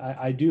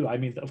 I do. I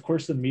mean, of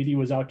course, the media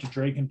was out to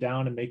drag him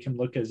down and make him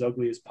look as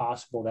ugly as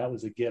possible. That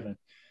was a given.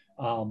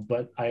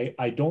 But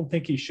I don't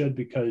think he should,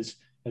 because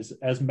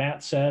as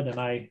Matt said, and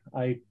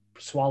I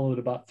swallowed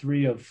about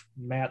 3 of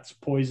Matt's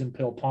poison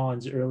pill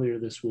pawns earlier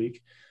this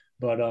week.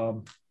 But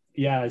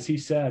as he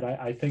said,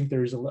 I think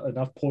there's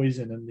enough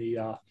poison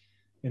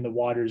in the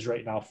waters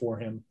right now for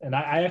him. And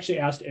I actually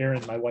asked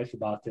Erin, my wife,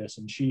 about this,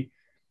 and she,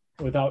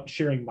 without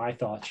sharing my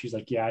thoughts, she's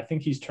like, yeah, I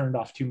think he's turned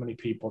off too many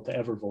people to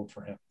ever vote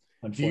for him.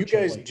 Do you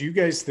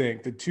guys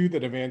think, the 2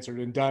 that have answered,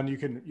 and Don, you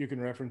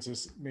can reference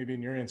this maybe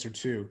in your answer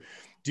too.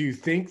 Do you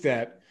think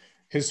that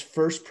his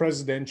first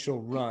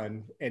presidential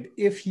run, and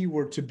if he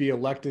were to be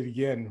elected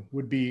again,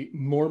 would be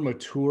more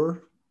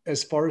mature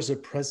as far as a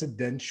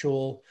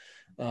presidential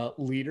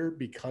leader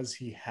because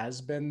he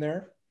has been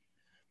there?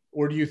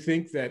 Or do you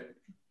think that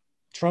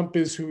Trump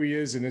is who he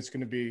is, and it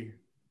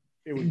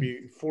would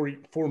be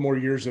four more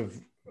years of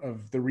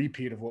the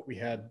repeat of what we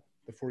had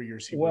the 4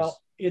 years he was?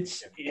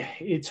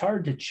 It's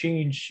hard to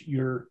change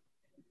your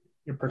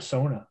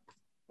persona.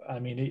 I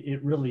mean,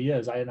 it really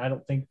is. And I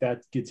don't think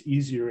that gets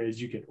easier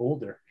as you get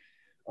older.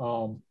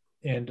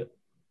 And,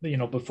 you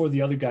know, before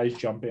the other guys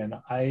jump in,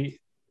 I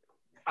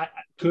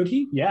could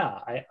he? Yeah.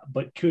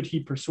 But could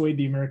he persuade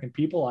the American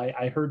people?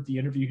 I heard the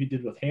interview he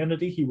did with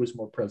Hannity. He was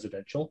more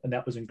presidential, and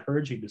that was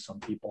encouraging to some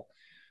people.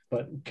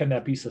 But can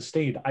that be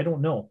sustained? I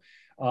don't know.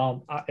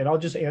 And I'll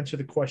just answer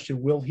the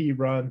question, will he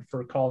run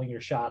for calling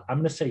your shot? I'm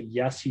going to say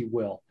yes, he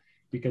will,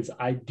 because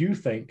I do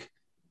think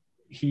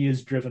he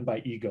is driven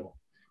by ego.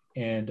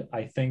 And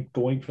I think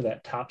going for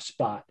that top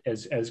spot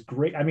as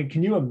great. I mean,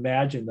 can you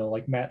imagine though,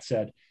 like Matt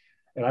said,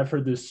 and I've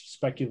heard this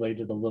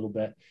speculated a little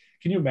bit,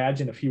 can you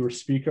imagine if he were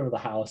Speaker of the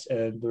House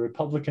and the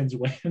Republicans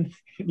win, and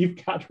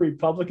you've got a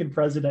Republican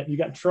president, you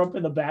got Trump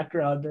in the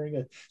background during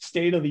a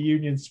State of the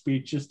Union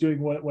speech, just doing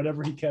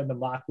whatever he can to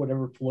mock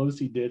whatever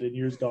Pelosi did in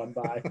years gone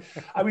by.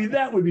 I mean,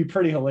 that would be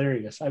pretty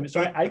hilarious. I mean, so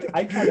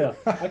I kind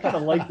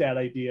of like that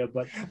idea,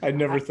 but I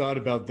never thought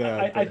about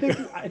that.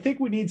 I think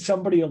we need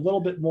somebody a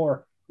little bit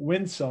more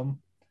winsome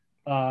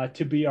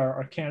to be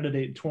our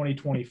candidate in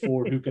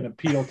 2024 who can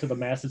appeal to the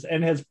masses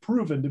and has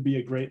proven to be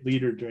a great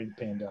leader during the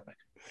pandemic.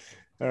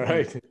 All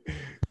right.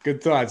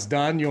 Good thoughts.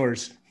 Don,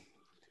 yours.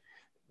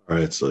 All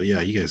right. So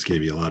yeah, you guys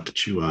gave me a lot to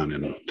chew on.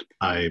 And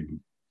I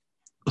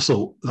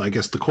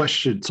guess the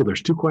question, so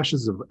there's two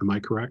questions of, am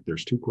I correct?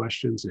 There's two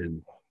questions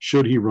in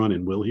should he run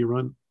and will he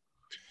run?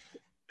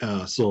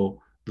 To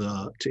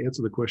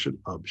answer the question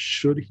of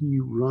should he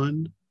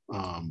run?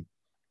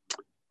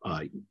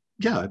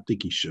 Yeah, I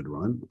think he should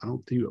run. I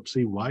don't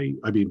see why.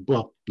 I mean,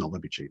 well, no,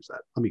 let me change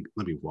that.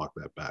 Let me walk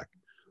that back.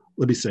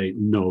 Let me say,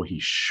 no, he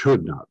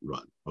should not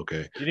run.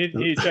 Okay. You need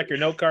to check your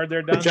note card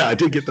there, Don. Yeah, I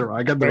did get the wrong.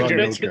 I got the wrong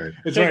note card.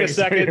 Take a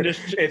second,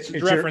 just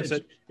reference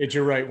it. It's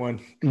your right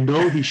one.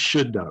 No, he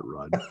should not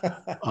run.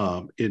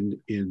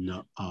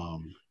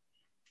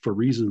 For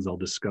reasons I'll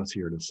discuss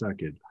here in a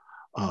second.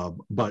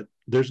 But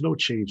there's no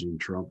change in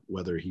Trump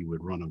whether he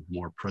would run a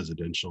more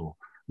presidential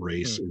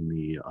race in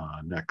the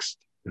next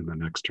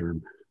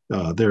term.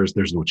 There's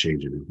no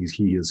change in him.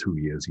 He is who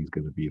he is. He's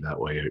going to be that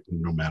way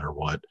no matter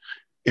what.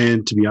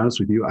 And to be honest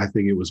with you, I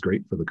think it was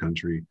great for the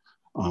country.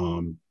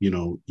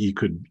 You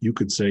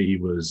could say he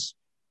was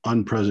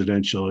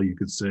unpresidential. You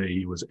could say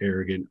he was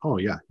arrogant. Oh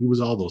yeah, he was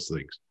all those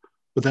things.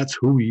 But that's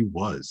who he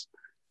was.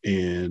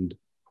 And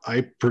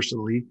I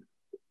personally,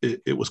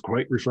 it was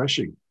quite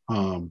refreshing.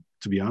 To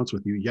be honest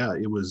with you, yeah,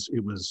 it was.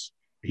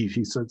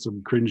 He said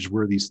some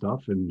cringeworthy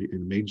stuff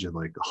and made you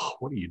like, oh,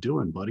 what are you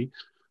doing, buddy?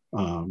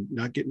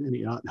 Not getting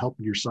any help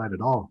on your side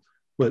at all.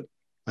 But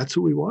that's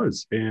who he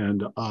was.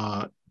 And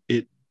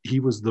he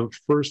was the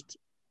first,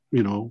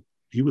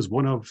 he was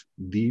one of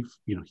the,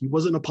 he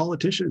wasn't a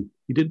politician.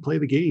 He didn't play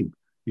the game.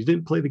 He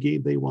didn't play the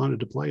game they wanted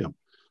to play him,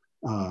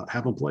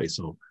 have him play.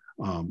 So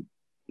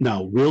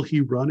now, will he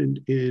run in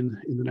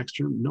the next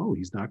term? No,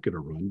 he's not going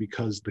to run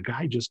because the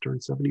guy just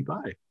turned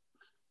 75.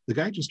 The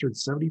guy just turned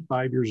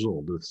 75 years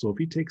old. So if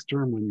he takes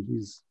term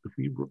if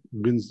he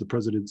wins the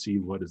presidency,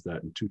 what is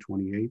that, in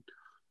 228?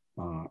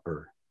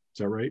 Or is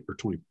that right? Or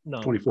 20?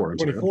 No, 24. I'm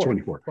 24. Sorry,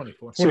 24.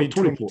 24. So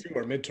 24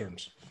 are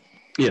midterms.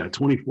 Yeah,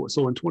 24.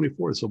 So in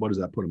 24, so what does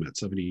that put him at?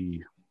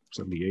 70,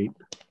 78?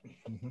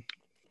 Mm-hmm.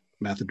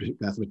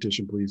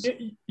 Mathematician, please.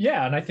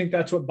 Yeah, and I think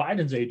that's what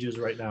Biden's age is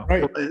right now.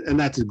 Right. And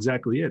that's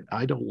exactly it.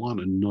 I don't want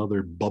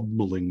another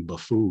bumbling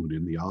buffoon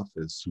in the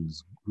office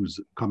who's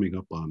coming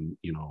up on,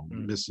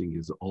 missing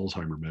his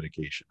Alzheimer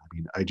medication. I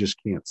mean, I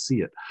just can't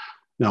see it.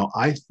 Now,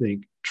 I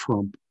think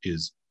Trump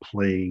is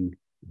playing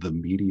the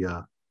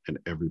media and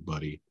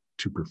everybody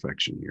to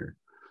perfection here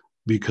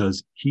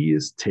because he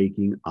is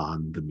taking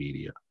on the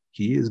media.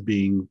 He is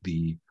being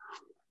the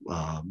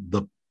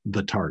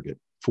target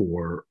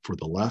for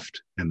the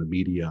left and the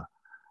media.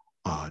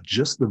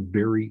 Just the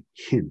very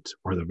hint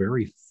or the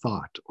very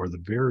thought or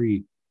the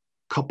very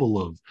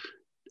couple of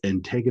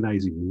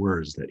antagonizing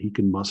words that he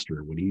can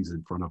muster when he's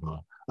in front of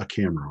a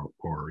camera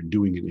or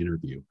doing an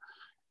interview.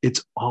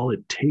 It's all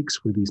it takes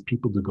for these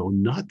people to go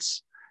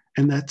nuts.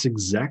 And that's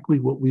exactly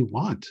what we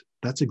want.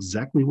 That's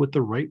exactly what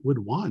the right would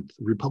want.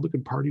 The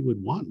Republican Party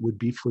would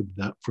be for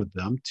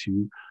them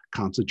to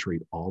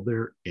concentrate all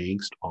their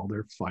angst, all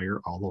their fire,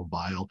 all the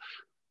vile,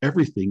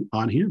 everything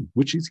on him,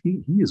 which is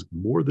he is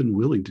more than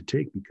willing to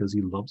take because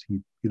he loves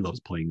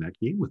playing that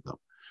game with them.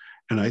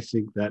 And I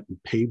think that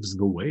paves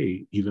the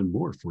way even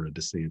more for a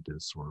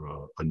DeSantis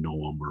or a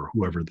Noam or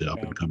whoever the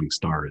up and coming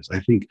star is. I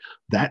think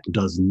that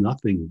does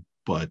nothing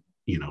but,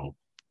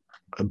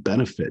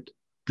 benefit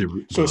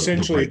so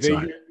essentially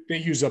they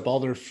use up all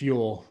their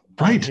fuel.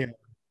 Right.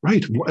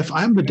 If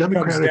I'm the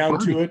Democratic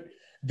Party,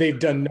 they've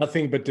done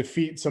nothing but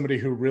defeat somebody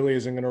who really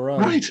isn't going to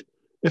run.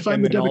 If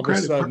I'm the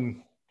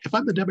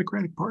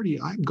Democratic Party,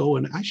 I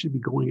should be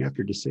going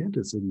after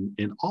DeSantis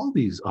and all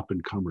these up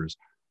and comers.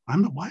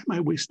 Why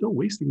am I still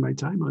wasting my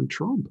time on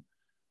Trump?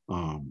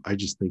 I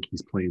just think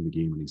he's playing the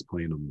game and he's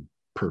playing them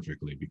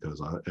perfectly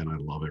I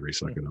love every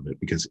second of it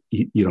because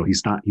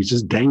he's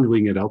just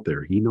dangling it out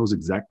there. He knows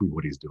exactly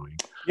what he's doing.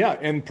 Yeah.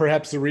 And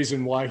perhaps the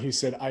reason why he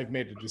said, I've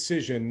made a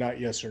decision,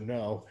 not yes or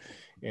no.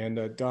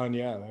 And Don,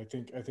 yeah, I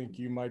think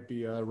you might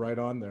be right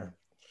on there.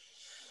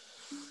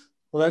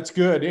 Well, that's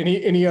good.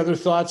 Any other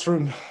thoughts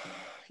from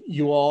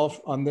you all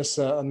on this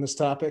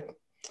topic?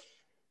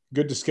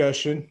 Good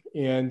discussion,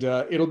 and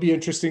it'll be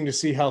interesting to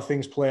see how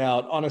things play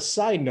out. On a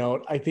side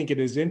note, I think it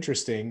is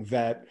interesting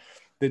that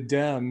the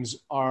Dems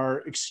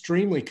are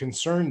extremely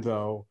concerned,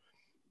 though,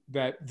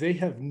 that they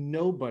have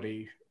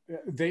nobody.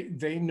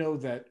 They know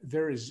that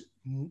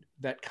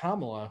that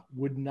Kamala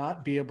would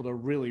not be able to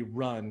really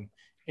run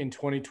in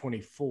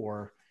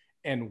 2024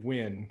 and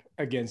win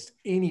against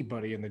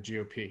anybody in the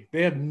GOP.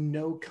 They have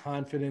no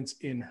confidence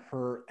in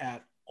her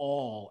at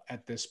all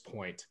at this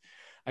point.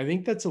 I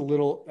think that's a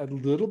little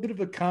bit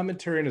of a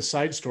commentary and a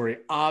side story.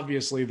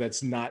 Obviously,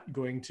 that's not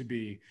going to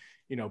be,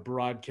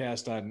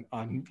 broadcast on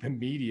the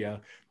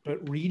media,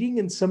 but reading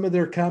in some of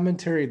their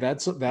commentary,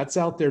 that's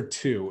out there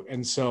too.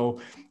 And so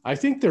I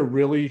think they're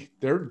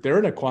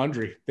in a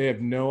quandary. They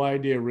have no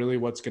idea really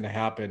what's going to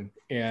happen.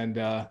 And,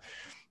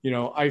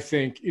 I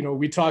think,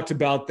 we talked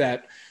about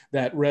that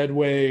red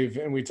wave,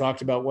 and we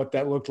talked about what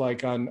that looked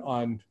like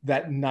on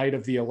that night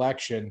of the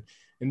election.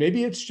 And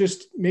maybe it's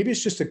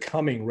just a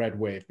coming red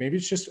wave. Maybe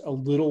it's just a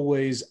little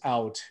ways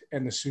out,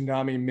 and the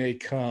tsunami may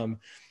come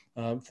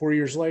 4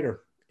 years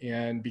later.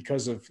 And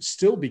because of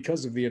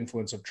the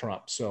influence of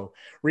Trump. So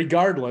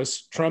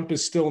regardless, Trump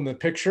is still in the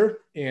picture,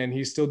 and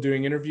he's still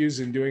doing interviews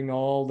and doing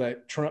all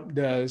that Trump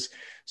does.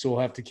 So we'll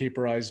have to keep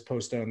our eyes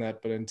posted on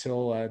that. But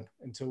until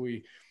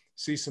we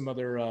see some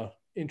other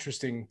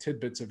interesting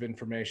tidbits of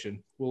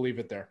information, we'll leave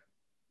it there.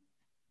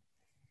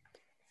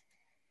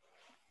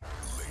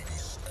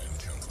 Ladies and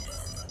gentlemen,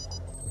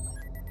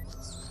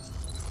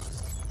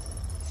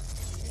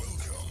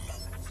 welcome.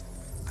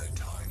 The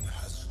time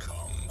has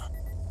come.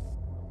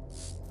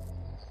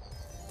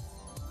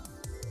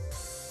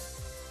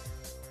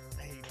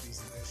 I hate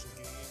these initial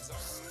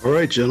games. All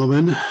right,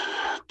 gentlemen,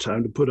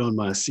 time to put on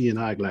my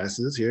CNI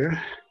glasses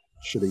here.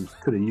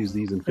 Could have used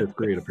these in 5th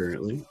grade,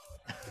 apparently.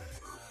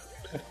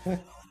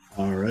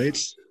 All right.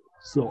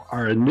 So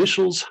our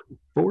initials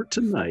for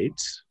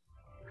tonight.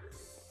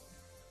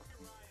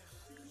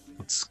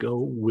 Let's go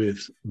with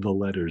the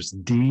letters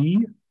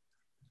D,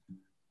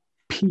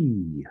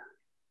 P,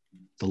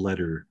 the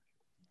letter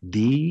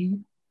D,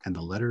 and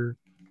the letter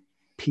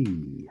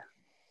P.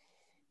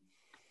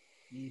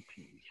 EP.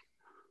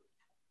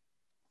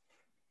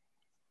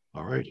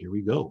 All right, here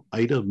we go.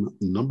 Item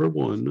number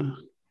 1,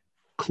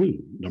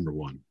 clue number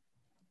 1.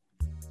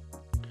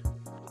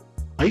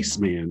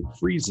 Iceman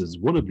freezes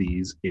one of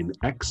these in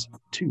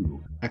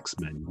X2,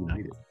 X-Men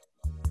United.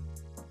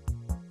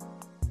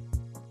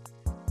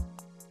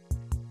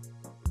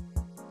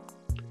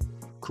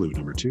 Clue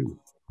number 2.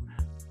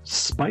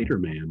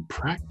 Spider-Man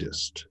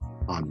practiced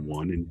on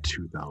one in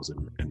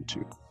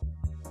 2002.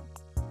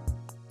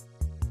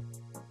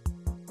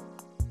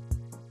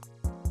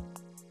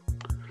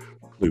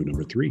 Clue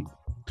number 3.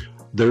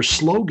 Their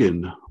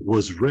slogan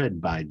was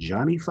read by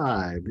Johnny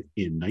Five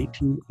in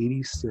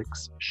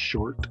 1986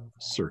 Short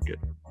Circuit.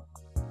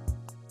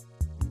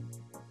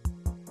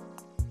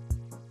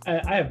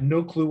 I have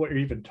no clue what you're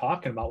even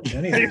talking about with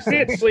any of these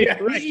things. Seriously,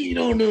 right. You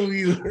don't know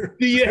either.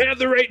 Do you have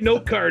the right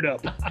note card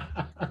up?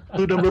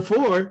 Clue number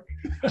 4.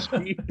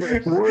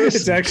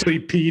 It's actually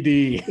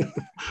PD.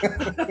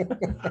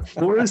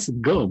 Forrest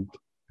Gump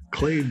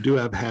claimed to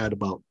have had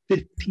about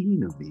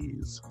 15 of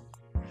these.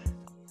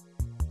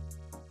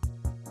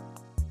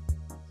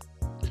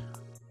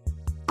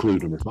 Clue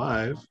number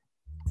 5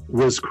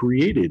 was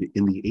created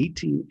in the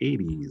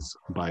 1880s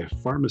by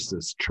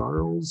pharmacist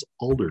Charles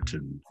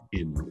Alderton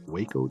in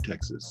Waco,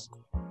 Texas.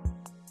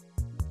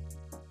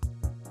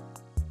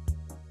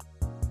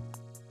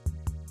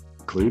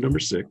 Clue number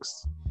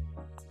 6.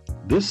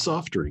 This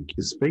soft drink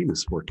is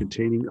famous for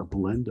containing a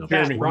blend of...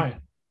 Jeremy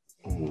Ryan.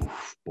 Oh,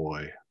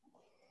 boy.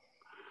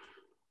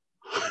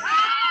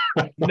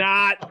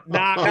 Not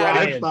I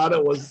Ryan. thought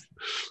it was...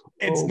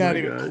 It's oh not my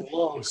even God.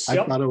 close. I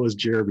thought it was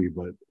Jeremy,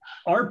 but...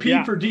 RP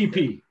Yeah. for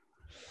DP.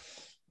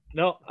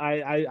 No,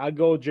 I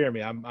go with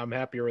Jeremy. I'm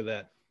happier with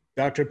that.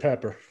 Dr.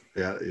 Pepper.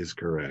 that is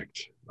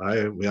correct.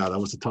 That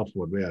was a tough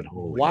one, man.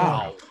 Holy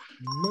Wow.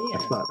 I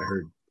Man. thought I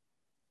heard...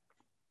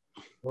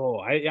 Oh,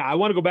 I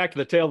want to go back to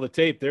the tail of the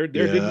tape. There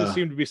did Yeah. just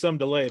seem to be some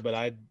delay, but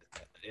I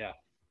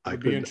It'd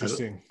be couldn't-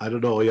 interesting. I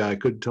don't know. Yeah, I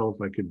couldn't tell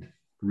if I could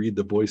read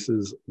the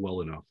voices well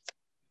enough.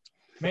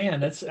 Man,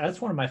 that's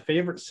one of my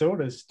favorite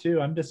sodas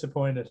too. I'm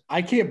disappointed.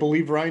 I can't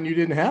believe, Ryan, you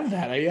didn't have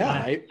that.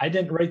 I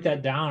didn't write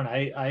that down.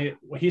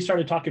 He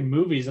started talking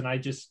movies and I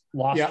just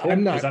lost Yeah, hope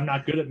I'm not- because I'm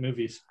not good at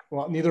movies.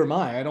 Well, neither am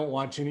I. I don't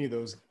watch any of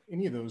those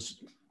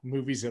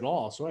movies at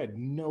all, so I had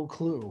no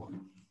clue.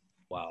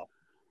 wow,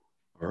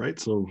 All right,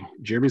 so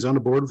Jeremy's on the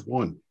board with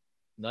 1.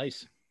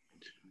 nice.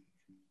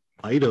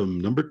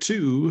 Item number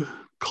 2,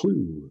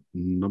 clue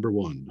number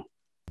 1.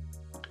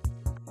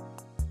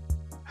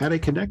 Had a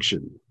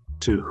connection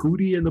to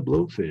Hootie and the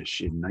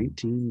Blowfish in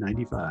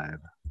 1995.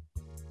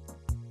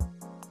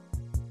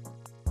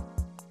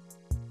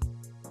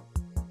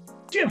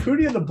 Did you have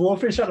Hootie and the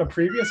Blowfish on a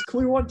previous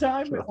clue one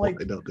time? Like,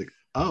 I don't think.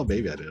 Oh,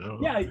 maybe I did. I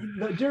don't know.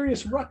 yeah,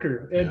 Darius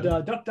Rucker and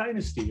Duck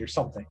Dynasty or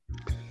something.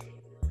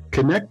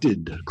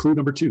 Connected, clue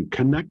number 2,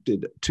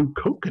 connected to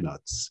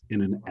coconuts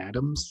in an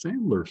Adam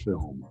Sandler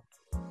film.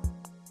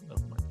 Oh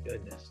my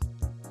goodness.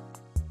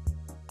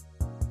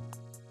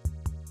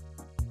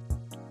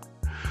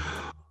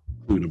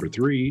 Clue number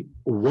 3,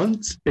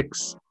 once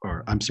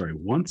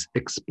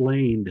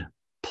explained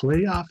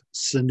playoff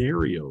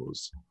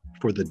scenarios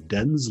for the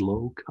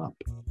Denslow Cup.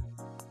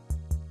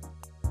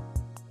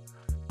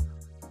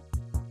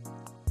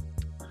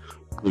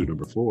 Clue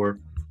number 4,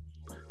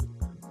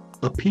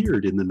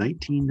 appeared in the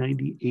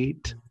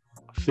 1998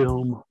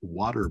 film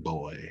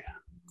Waterboy.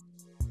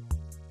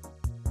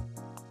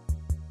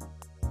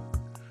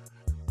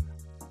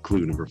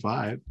 Clue number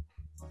 5,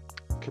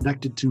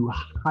 connected to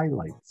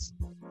highlights.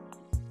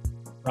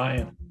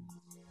 Ryan.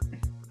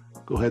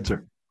 Go ahead,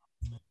 sir.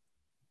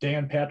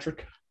 Dan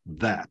Patrick.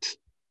 That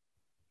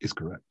is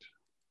correct.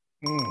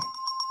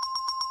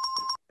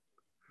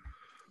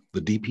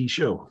 The DP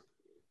show.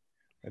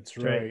 That's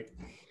right.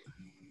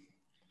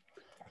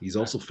 He's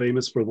also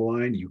famous for the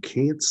line, "You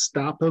can't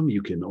stop him,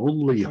 you can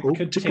only hope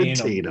to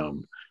contain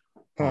him."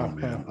 Oh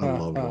man, I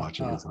loved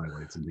watching his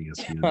highlights in the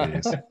ESPN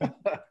days.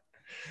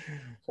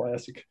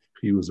 Classic.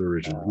 He was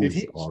original. He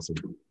was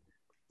awesome.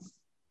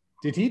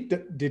 Did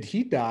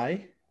he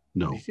die?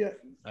 No.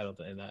 I don't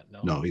think that.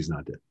 No. No, he's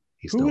not dead.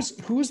 Who's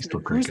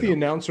the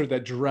announcer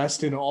that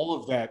dressed in all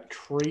of that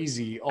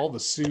crazy, all the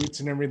suits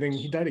and everything?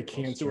 He died of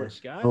cancer.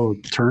 Oh,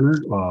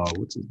 Turner.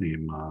 What's his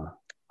name?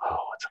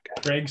 What's that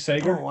guy? Craig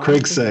Sager.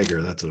 Craig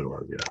Sager. That's what it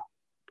was. Yeah.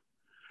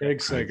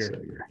 Craig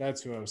Sager.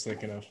 That's who I was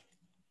thinking of.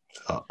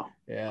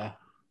 Yeah.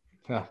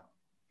 Huh.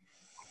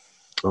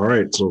 All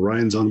right. So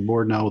Ryan's on the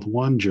board now with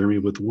 1. Jeremy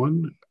with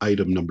 1.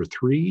 Item number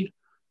 3.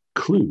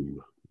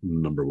 Clue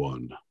number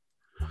 1.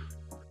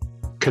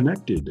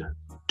 Connected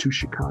to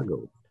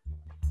Chicago.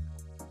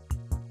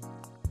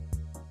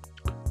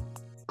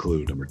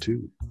 Clue number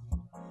 2.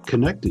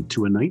 Connected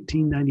to a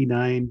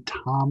 1999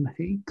 Tom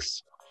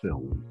Hanks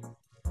film.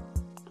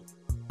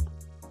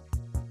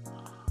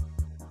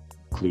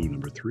 Clue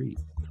number 3.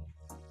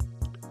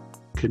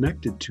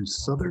 Connected to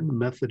Southern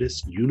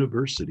Methodist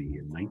University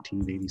in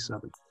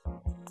 1987.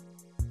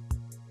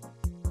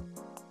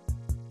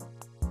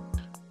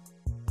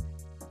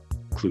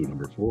 Clue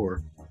number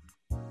 4.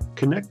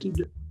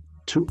 Connected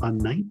to a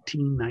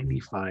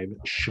 1995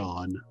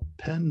 Sean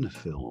Penn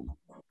film.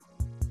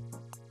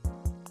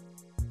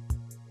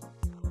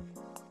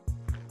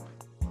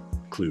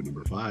 Clue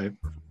number 5.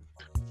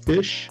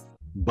 Fish,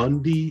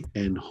 Bundy,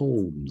 and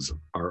Holmes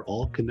are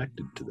all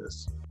connected to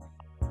this.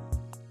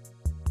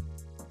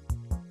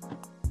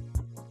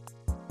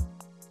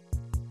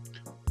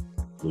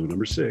 Clue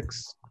number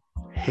 6.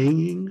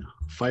 Hanging,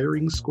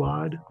 firing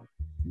squad,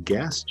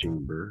 gas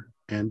chamber,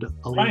 and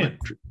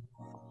electric.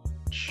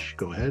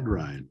 Go ahead,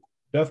 Ryan.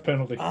 Death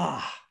penalty.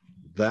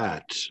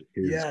 That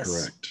is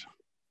correct.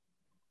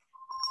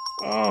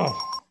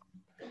 Oh,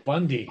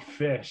 Bundy,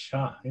 Fish.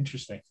 Huh.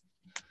 Interesting.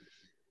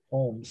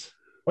 Holmes.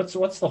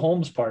 What's the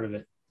Holmes part of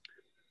it?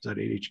 Is that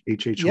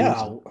H.H.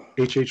 Holmes?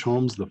 H.H.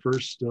 Holmes, the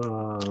first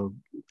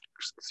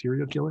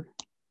serial killer?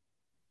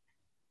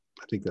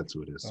 I think that's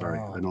who it is. Sorry.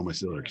 I know my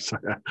serial.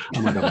 Sorry. I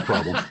might have a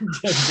problem.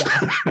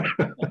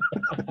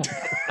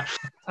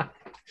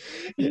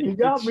 You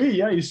got me.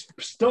 Yeah, you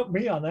stumped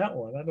me on that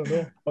one. I don't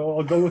know.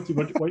 I'll go with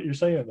what you're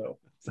saying, though.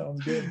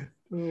 Sounds good.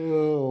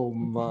 Oh,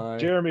 my.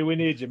 Jeremy, we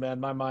need you, man.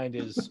 My mind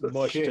is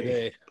mush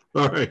today.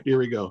 All right, here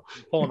we go.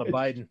 Pulling a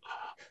Biden.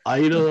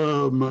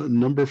 Item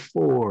number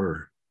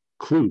 4.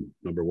 Clue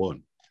number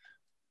 1.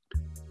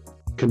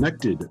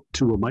 Connected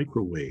to a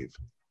microwave.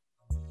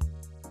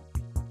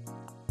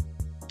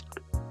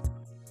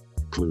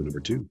 Clue number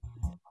 2.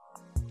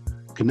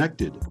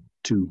 Connected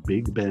to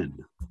Big Ben.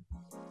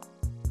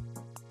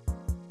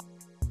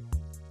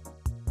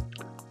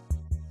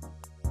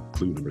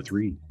 Clue number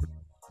 3.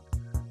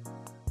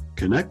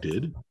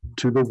 Connected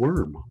to the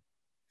worm.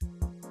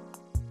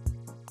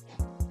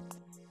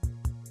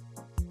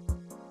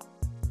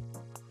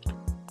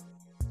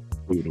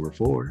 Clue number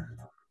 4.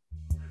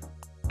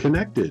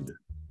 Connected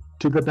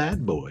to the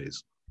Bad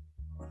Boys.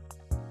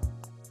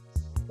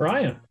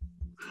 Ryan.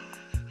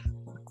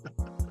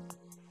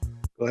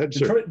 Go ahead,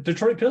 sir.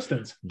 Detroit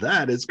Pistons.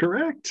 That is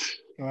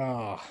correct.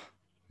 Oh.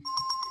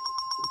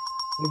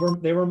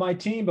 They were my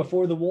team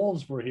before the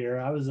Wolves were here.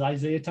 I was an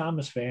Isaiah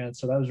Thomas fan,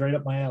 so that was right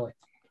up my alley.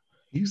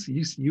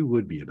 You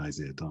would be an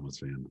Isaiah Thomas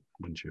fan,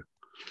 wouldn't you?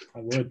 I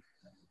would.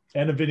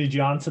 And a Vinnie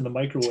Johnson, the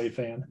microwave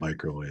fan.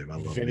 Microwave. I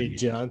love Vinnie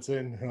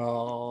Johnson.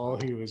 Oh,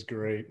 he was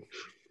great.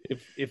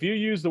 If you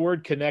use the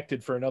word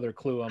connected for another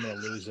clue, I'm going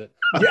to lose it.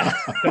 Yeah.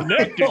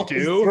 Connected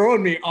to.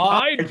 Throwing me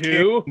off. Tied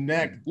to.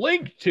 Connect.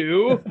 Linked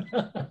to.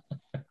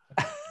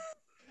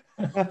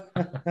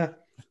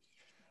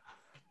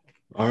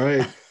 All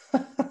right.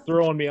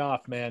 Throwing me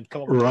off, man.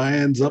 Come on.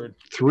 Ryan's up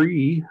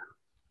 3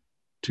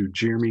 to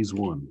Jeremy's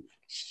 1.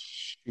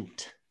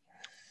 Shoot.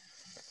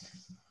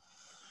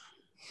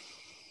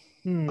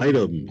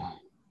 Item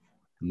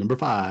number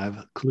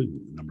 5, clue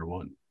number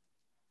 1.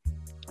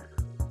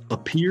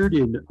 Appeared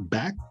in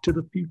Back to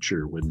the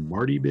Future when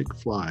Marty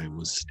McFly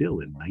was still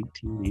in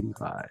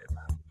 1985.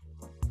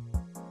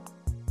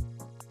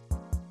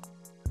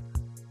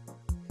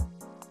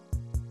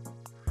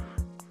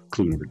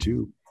 Clue number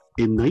 2.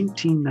 In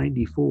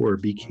 1994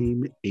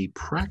 became a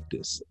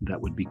practice that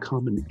would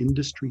become an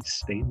industry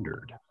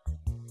standard.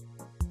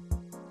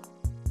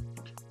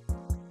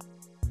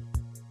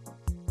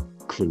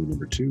 Clue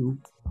number 2.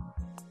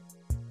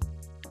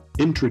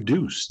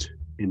 Introduced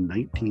in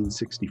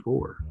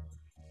 1964.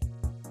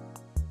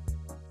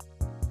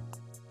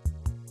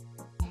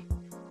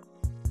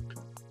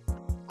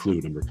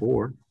 Clue number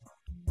 4.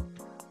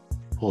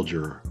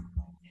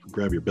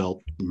 Grab your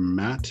belt.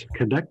 Matt,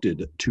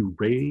 connected to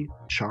Ray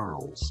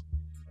Charles.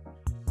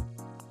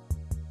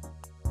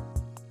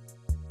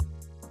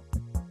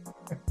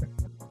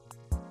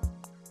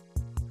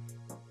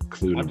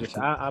 Clue number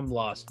I'm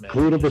lost, man.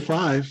 Clue number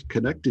 5,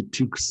 connected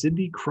to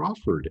Cindy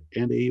Crawford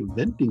and a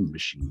vending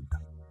machine.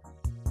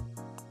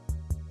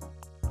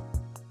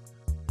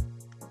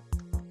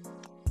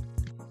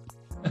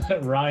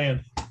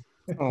 Ryan.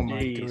 Oh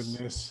my Jeez.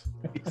 goodness.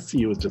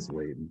 He was just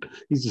waiting.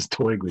 He's just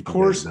toying with Of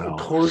you guys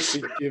course,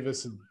 now. he'd give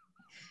us a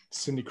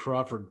Cindy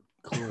Crawford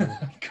clue.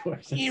 Of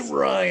course. Hey,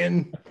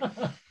 Ryan.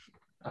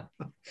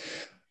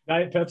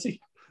 Diet Pepsi.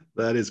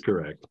 That is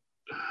correct.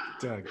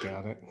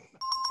 Got it.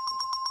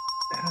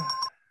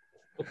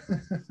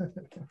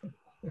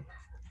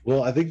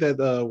 Well, I think that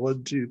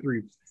 1, 2,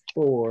 3,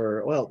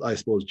 4. Well, I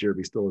suppose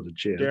Jeremy still has a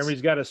chance.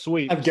 Jeremy's got a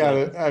sweep. I've got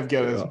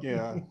it.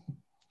 Yeah.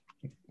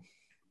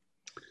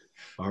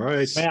 All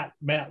right.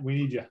 Matt, we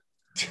need you.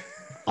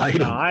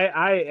 No,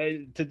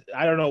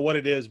 I don't know what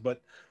it is,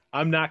 but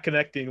I'm not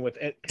connecting with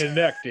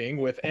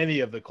any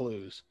of the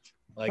clues.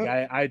 Like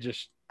I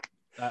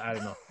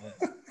don't know.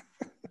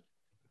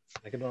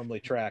 I can normally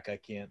track. I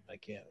can't right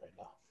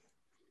now.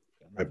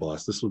 All right,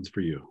 boss. This one's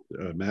for you,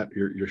 Matt.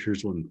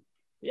 Here's one.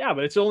 Yeah,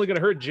 but it's only going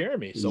to hurt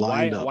Jeremy. So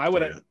Lined up why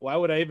would for you. why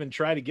would I even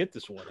try to get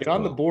this one? Get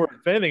on the board.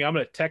 If anything, I'm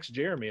going to text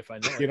Jeremy if I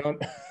know. Get on.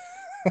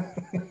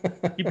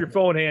 Keep your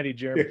phone handy,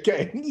 Jeremy.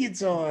 Okay,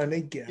 it's on. I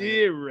got it.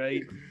 Yeah,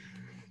 right.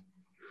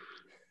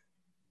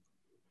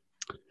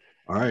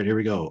 All right, here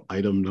we go.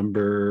 Item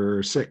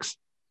number 6.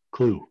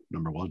 Clue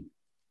number 1.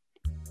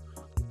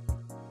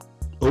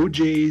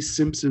 O.J.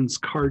 Simpson's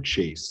car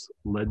chase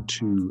led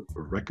to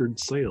record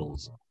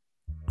sales.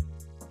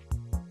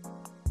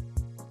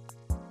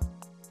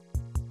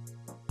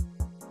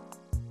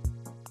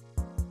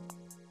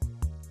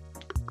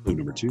 Clue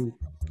number 2.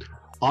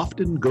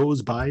 Often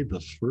goes by the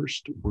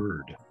first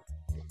word.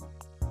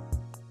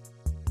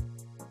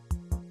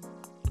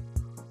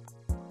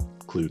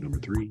 Clue number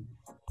 3.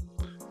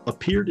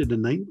 Appeared in the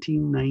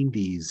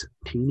 1990s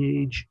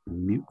Teenage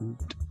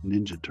Mutant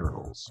Ninja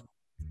Turtles.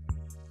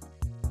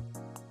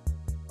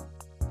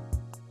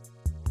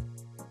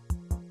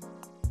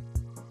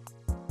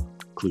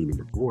 Clue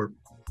number 4.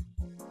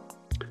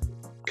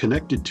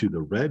 Connected to the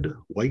red,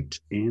 white,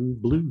 and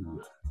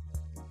blue.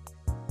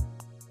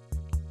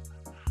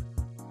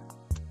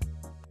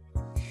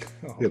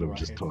 Look at him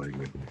just toying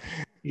with me.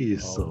 He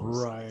is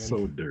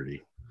so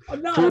dirty.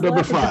 I'm not. Clue I'm number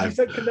laughing 'cause 5. you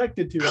said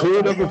connected to.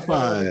 Clue number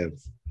 5.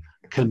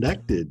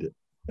 Connected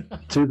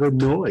to the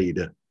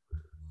Noid.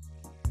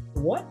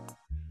 What?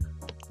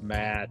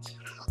 Matt.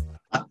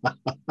 All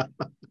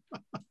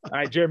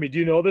right, Jeremy, do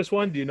you know this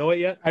one? Do you know it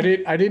yet? I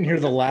didn't hear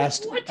the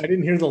last. What? I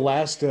didn't hear the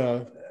last.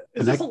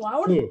 Is this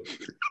allowed? Clue.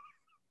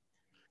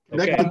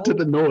 Connected to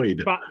the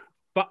Noid.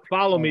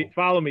 Follow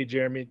me,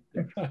 Jeremy.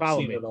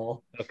 Follow Seen me. it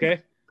all.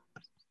 Okay.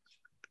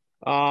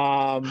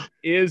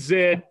 Is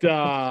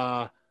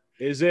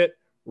it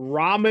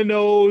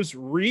Romano's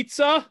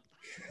Rizza?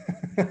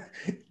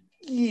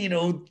 You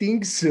don't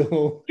think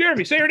so,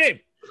 Jeremy, say your name.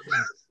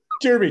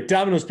 Jeremy?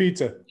 Domino's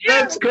Pizza.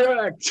 That's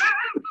correct.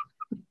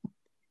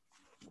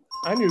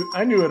 I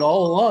knew it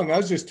all along. I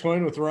was just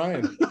toying with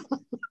Ryan.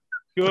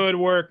 Good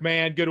work,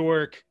 man. Good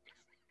work.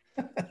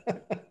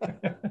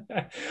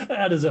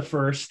 That is a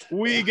first.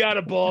 We got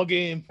a ball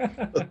game.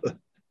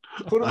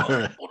 Put him All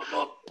right.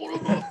 Put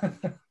him up.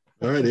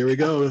 All right, here we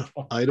go.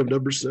 Item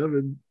number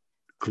 7.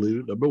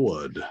 Clue number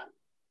 1.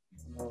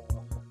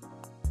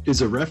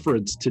 Is a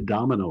reference to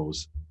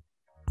Domino's.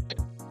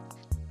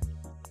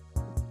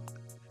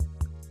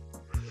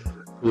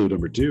 Clue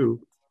number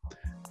 2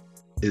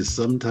 is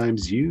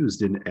sometimes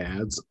used in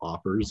ads,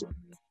 offers,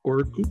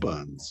 or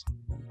coupons.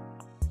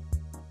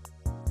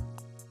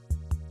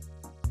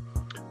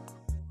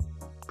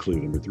 Clue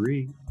number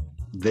 3,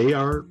 they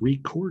are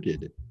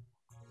recorded.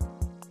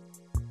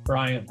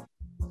 Brian.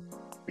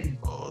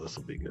 Oh, this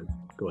will be good.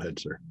 Go ahead,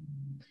 sir.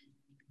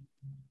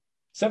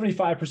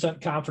 75%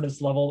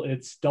 confidence level.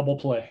 It's double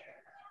play.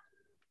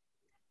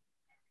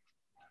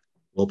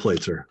 Well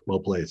played, sir. Well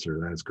played, sir.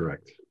 That is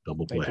correct.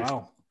 Double play.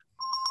 Wow.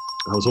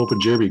 I was hoping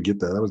Jeremy would get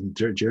that. That was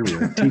Jeremy.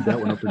 I teed that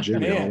one up for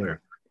Jeremy all Man.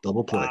 there.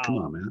 Double play. Wow. Come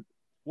on, man.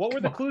 What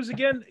were the clues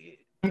again?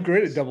 I'm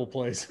great at double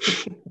plays.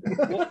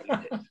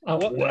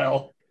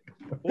 Well,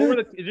 What were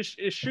the? Just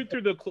shoot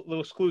through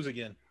those clues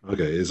again.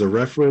 Okay, is a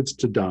reference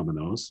to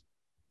Domino's,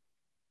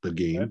 the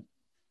game. Okay.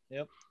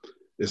 Yep.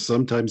 Is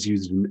sometimes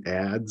used in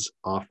ads,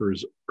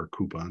 offers, or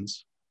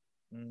coupons.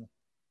 Mm.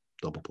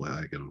 Double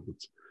play.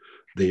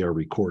 They are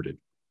recorded.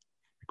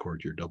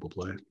 Record your double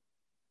play.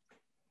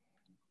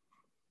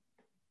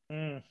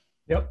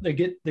 Yep, they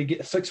get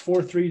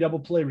 6-4-3 double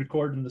play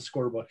recorded in the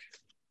scorebook.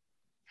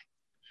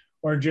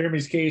 Or in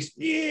Jeremy's case,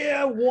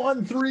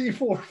 1, 3,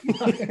 4,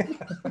 5.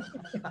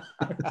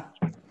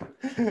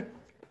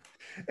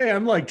 Hey,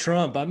 I'm like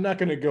Trump. I'm not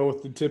going to go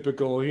with the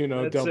typical,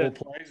 That's double it.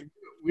 plays.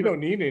 We don't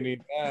need any of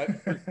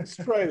that. Let's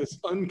try this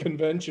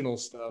unconventional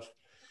stuff.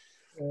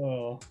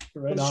 Oh,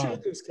 right Let's on.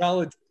 shoot this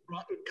college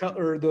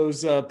or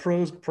those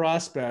pros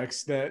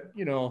prospects that,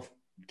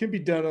 can be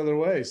done other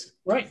ways.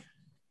 Right.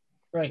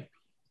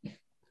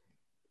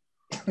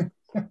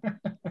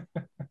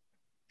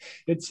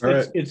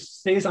 It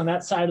stays on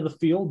that side of the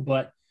field,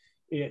 but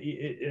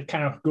it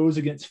kind of goes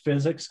against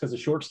physics because the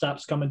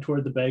shortstop's coming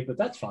toward the bag, but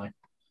that's fine.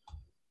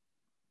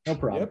 No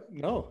problem. Yep.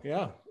 No.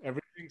 Yeah.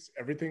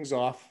 Everything's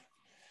off.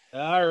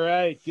 All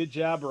right. Good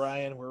job,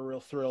 Ryan. We're real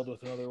thrilled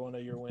with another one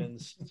of your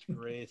wins. It's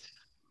great.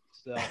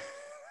 So,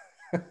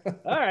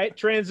 all right.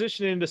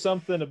 Transitioning into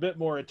something a bit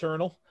more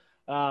eternal.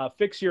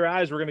 Fix your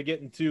eyes. We're going to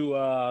get into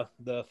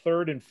the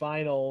third and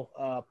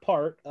final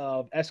part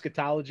of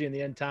eschatology and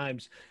the end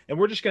times. And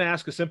we're just going to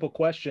ask a simple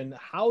question.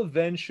 How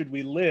then should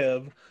we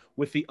live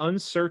with the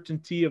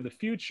uncertainty of the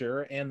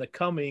future and the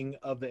coming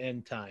of the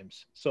end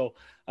times? So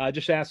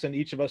just asking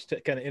each of us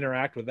to kind of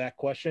interact with that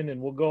question.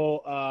 And we'll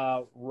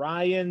go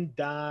Ryan,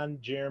 Don,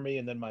 Jeremy,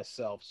 and then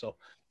myself. So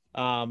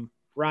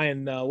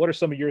Ryan, what are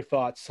some of your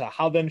thoughts?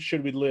 How then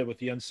should we live with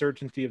the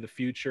uncertainty of the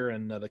future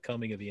and the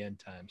coming of the end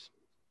times?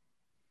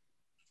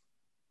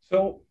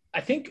 So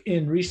I think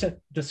in recent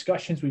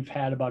discussions we've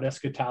had about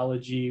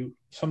eschatology,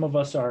 some of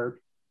us are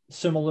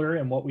similar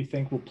in what we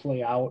think will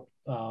play out.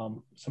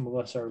 Some of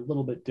us are a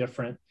little bit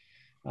different.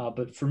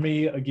 But for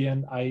me,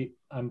 again,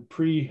 I'm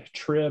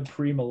pre-trib,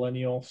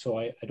 pre-millennial, so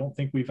I don't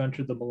think we've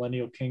entered the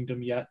millennial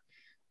kingdom yet.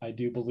 I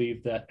do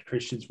believe that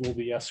Christians will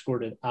be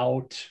escorted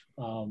out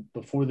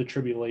before the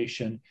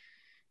tribulation.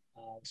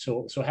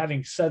 So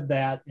having said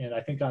that, and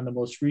I think on the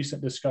most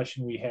recent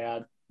discussion we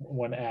had,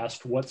 when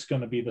asked what's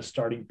going to be the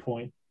starting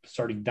point,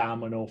 starting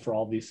domino for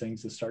all these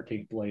things that start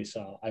taking place,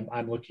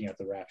 I'm looking at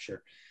the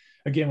rapture.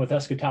 Again, with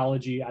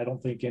eschatology, I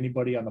don't think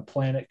anybody on the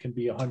planet can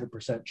be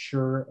 100%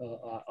 sure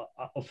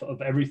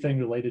of everything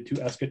related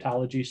to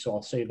eschatology, so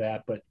I'll say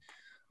that. But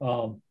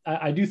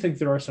I do think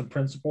there are some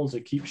principles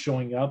that keep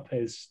showing up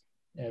as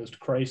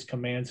Christ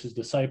commands his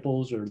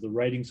disciples, or the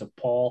writings of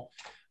Paul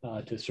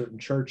to certain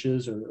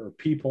churches or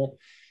people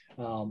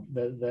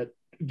that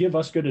give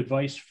us good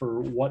advice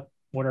for what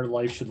our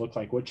life should look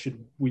like. What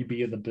should we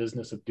be in the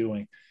business of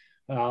doing?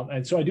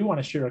 And so I do want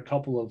to share a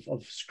couple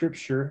of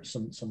scripture,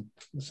 some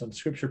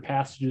scripture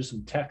passages,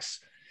 some texts.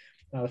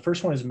 The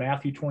first one is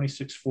Matthew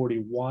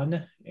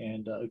 26:41.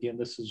 And again,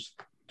 this is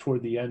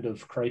toward the end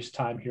of Christ's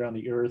time here on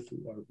the earth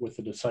with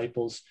the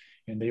disciples.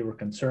 And they were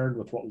concerned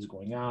with what was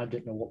going on,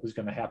 didn't know what was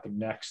going to happen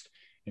next.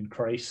 And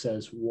Christ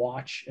says,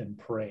 watch and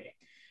pray,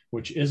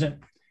 which isn't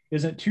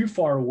too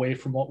far away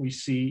from what we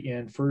see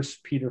in 1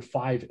 Peter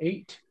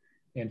 5:8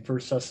 and 1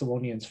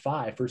 Thessalonians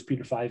 5. 1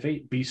 Peter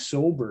 5:8, be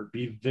sober,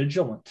 be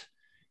vigilant.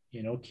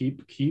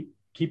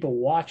 Keep a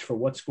watch for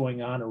what's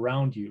going on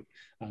around you.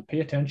 Pay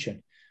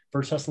attention.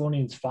 1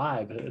 Thessalonians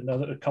 5,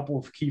 a couple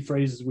of key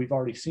phrases we've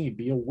already seen,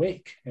 be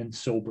awake and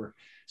sober.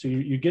 So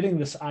you're getting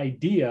this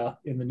idea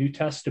in the New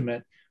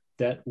Testament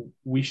that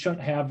we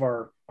shouldn't have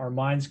our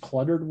minds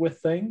cluttered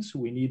with things.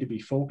 We need to be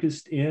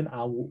focused in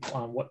on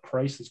what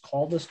Christ has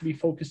called us to be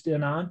focused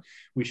in on.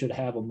 We should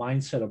have a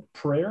mindset of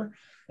prayer,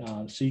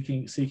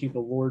 seeking the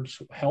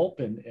Lord's help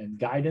and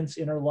guidance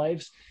in our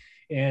lives.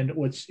 And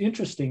what's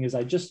interesting is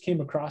I just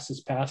came across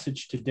this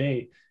passage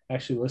today,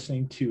 actually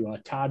listening to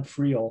Todd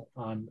Friel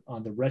on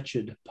the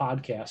Wretched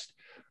podcast.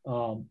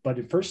 But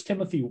in 1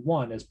 Timothy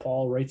 1, as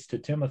Paul writes to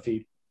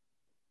Timothy,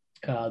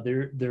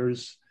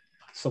 there's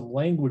some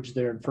language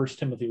there in 1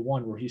 Timothy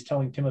 1 where he's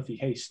telling Timothy,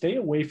 hey, stay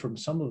away from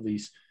some of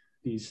these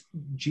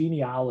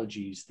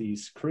genealogies,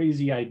 these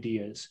crazy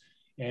ideas.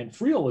 And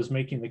Friel is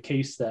making the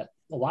case that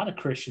a lot of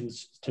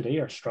Christians today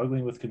are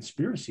struggling with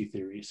conspiracy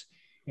theories.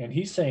 And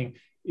he's saying,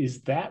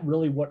 is that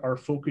really what our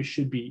focus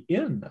should be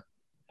in?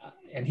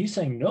 And he's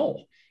saying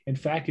no. In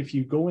fact, if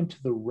you go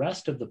into the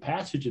rest of the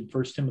passage in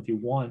 1 Timothy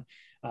 1,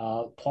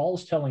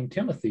 Paul's telling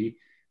Timothy,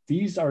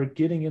 these are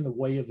getting in the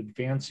way of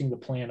advancing the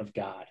plan of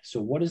God.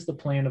 So what is the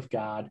plan of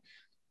God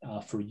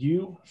for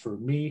you, for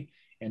me?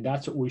 And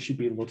that's what we should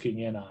be looking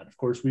in on. Of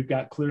course, we've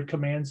got clear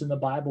commands in the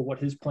Bible, what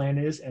his plan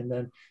is. And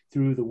then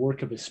through the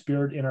work of his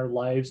Spirit in our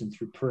lives and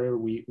through prayer,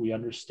 we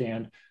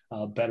understand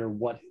better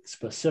what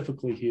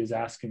specifically he is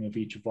asking of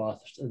each of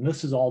us. And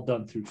this is all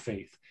done through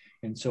faith.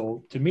 And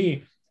so to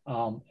me,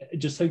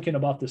 just thinking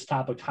about this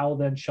topic, how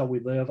then shall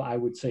we live? I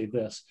would say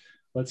this,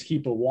 let's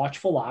keep a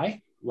watchful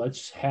eye.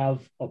 Let's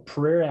have a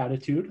prayer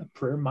attitude, a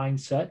prayer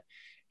mindset.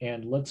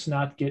 And let's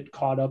not get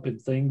caught up in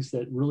things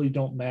that really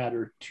don't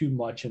matter too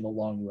much in the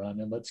long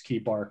run. And let's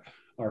keep our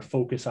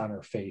focus on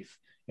our faith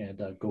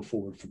and go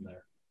forward from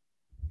there.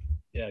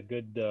 Yeah,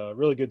 good,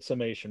 really good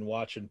summation.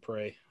 Watch and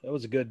pray. That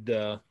was a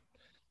good.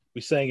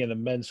 We sang in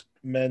a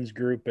men's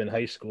group in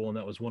high school, and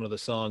that was one of the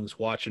songs.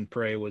 Watch and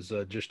pray was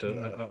just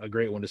a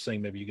great one to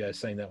sing. Maybe you guys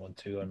sang that one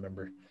too. I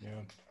remember. Yeah.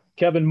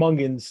 Kevin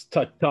Mungans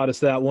taught us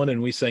that one,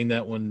 and we sang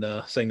that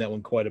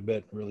one quite a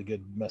bit. Really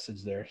good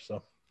message there.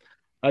 So,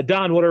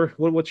 Don,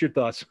 what's your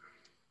thoughts?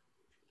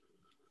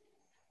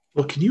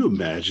 Well, can you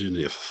imagine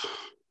if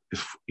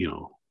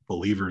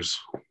believers,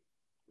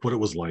 what it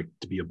was like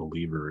to be a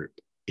believer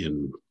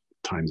in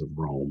times of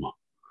Rome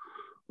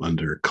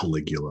under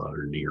Caligula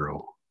or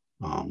Nero,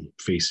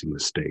 facing the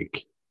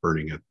stake,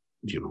 burning it,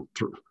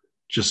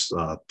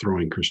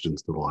 throwing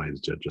Christians to the lions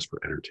just for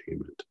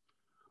entertainment.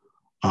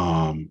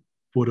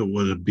 What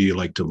would it be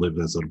like to live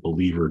as a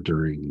believer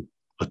during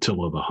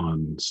Attila the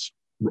Hun's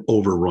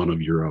overrun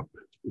of Europe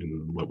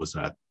in, what was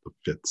that,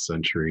 the 5th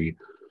century?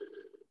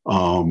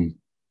 I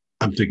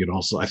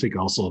think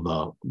also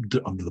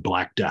the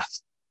Black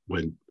Death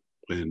when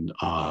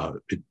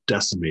it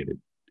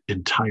decimated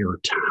entire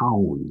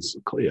towns.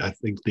 I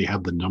think they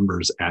have the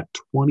numbers at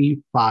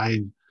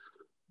 25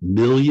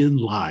 million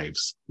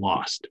lives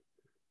lost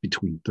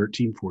between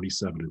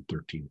 1347 and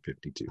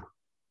 1352.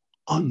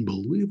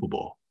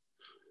 Unbelievable.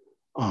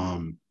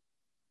 And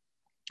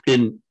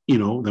then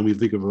we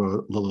think of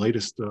the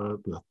latest,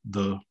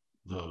 the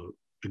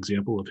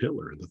example of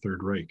Hitler, the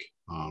Third Reich,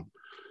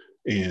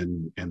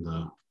 and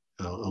the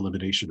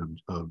elimination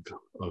of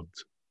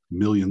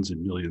millions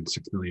and millions,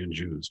 6 million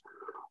Jews.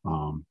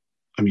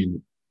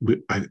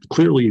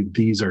 Clearly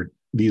these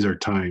are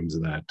times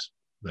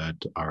that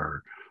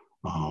are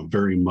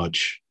very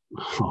much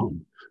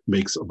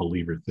makes a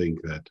believer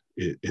think that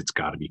it's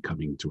got to be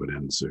coming to an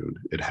end soon.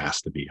 It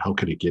has to be. How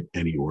could it get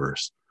any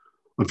worse?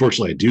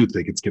 Unfortunately, I do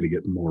think it's going to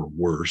get more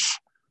worse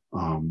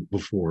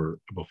before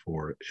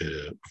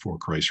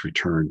Christ's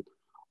return.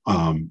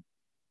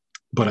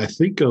 But I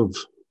think of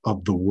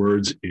the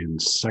words in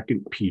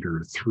 2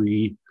 Peter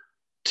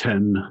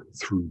 3:10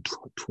 through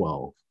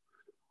 12.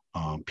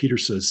 Peter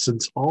says,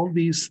 "Since all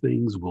these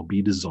things will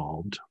be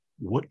dissolved,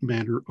 what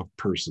manner of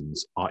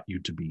persons ought you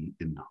to be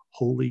in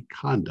holy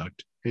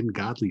conduct and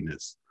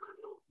godliness,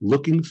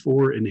 looking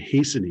for and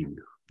hastening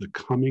the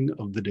coming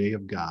of the day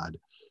of God,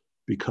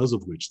 because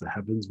of which the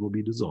heavens will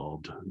be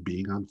dissolved,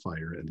 being on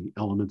fire, and the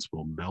elements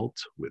will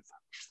melt with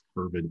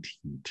fervent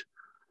heat."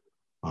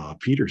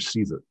 Peter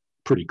sees it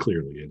pretty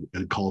clearly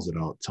and calls it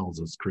out,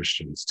 tells us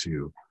Christians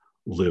to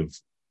live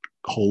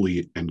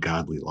holy and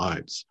godly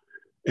lives.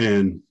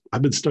 And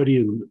I've been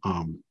studying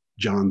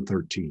John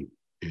 13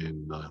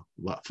 in the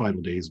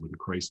final days when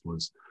Christ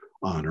was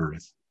on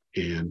earth.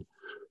 And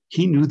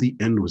he knew the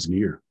end was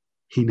near.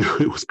 He knew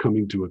it was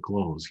coming to a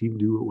close. He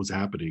knew it was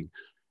happening.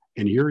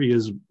 And here he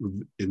is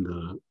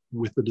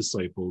with the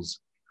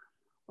disciples.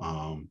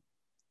 And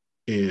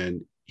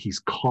he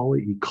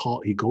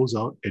goes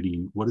out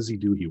and what does he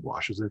do? He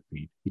washes their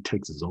feet. He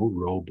takes his own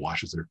robe,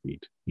 washes their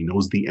feet. He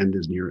knows the end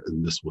is near,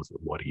 and this was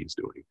what he's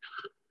doing.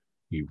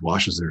 He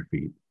washes their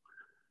feet.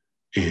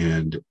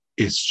 And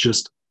it's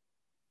just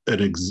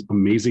an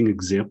amazing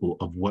example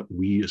of what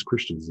we as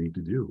Christians need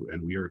to do.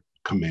 And we are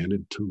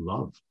commanded to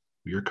love.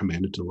 We are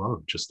commanded to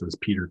love, just as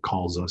Peter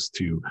calls us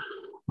to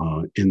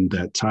in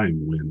that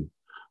time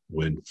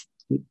when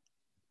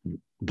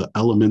the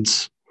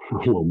elements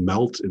will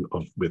melt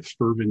with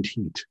fervent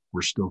heat.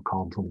 We're still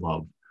called to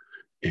love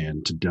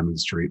and to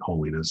demonstrate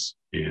holiness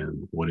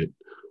and what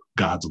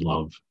God's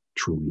love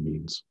truly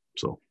means.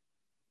 So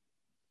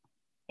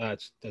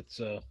that's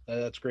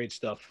great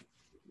stuff.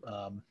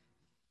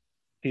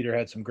 Peter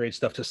had some great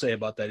stuff to say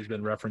about that. He's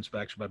been referenced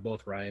actually by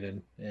both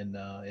Ryan and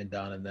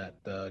Don in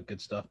that good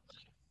stuff.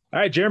 All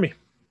right, Jeremy.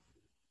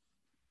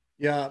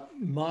 Yeah,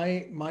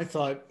 my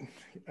thought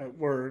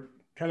were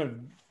kind of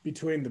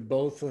between the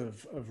both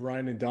of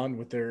Ryan and Don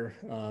with their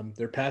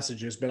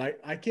passages, but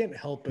I can't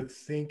help but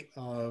think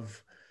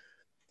of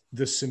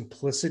the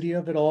simplicity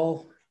of it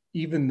all,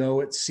 even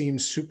though it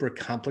seems super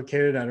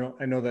complicated.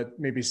 I know that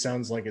maybe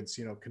sounds like it's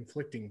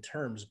conflicting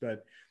terms,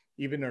 but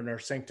even in our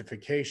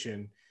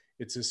sanctification,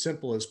 it's as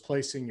simple as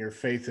placing your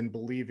faith and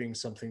believing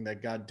something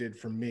that God did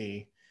for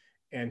me,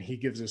 and He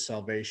gives us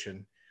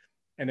salvation.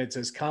 And it's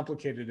as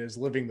complicated as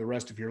living the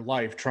rest of your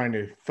life trying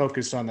to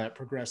focus on that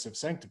progressive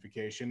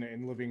sanctification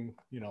and living,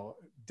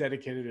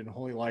 dedicated and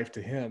holy life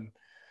to Him.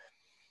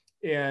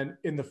 And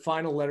in the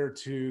final letter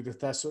to the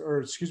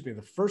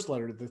first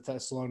letter to the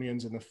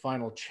Thessalonians in the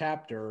final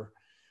chapter,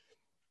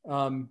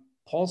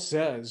 Paul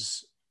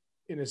says,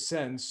 in a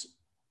sense,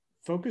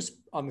 focus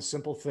on the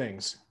simple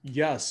things.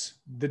 Yes,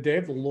 the day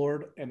of the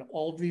Lord and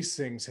all of these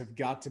things have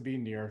got to be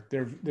near.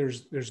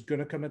 There's going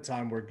to come a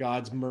time where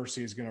God's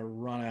mercy is going to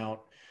run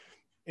out.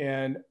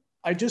 And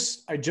I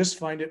just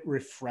find it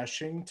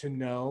refreshing to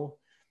know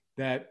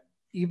that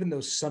even though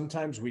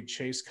sometimes we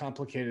chase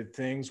complicated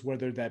things,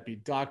 whether that be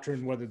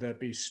doctrine, whether that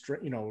be,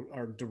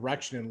 our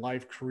direction in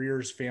life,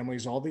 careers,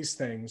 families, all these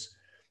things,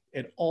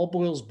 it all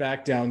boils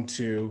back down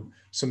to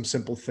some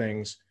simple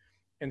things.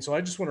 And so I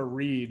just want to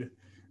read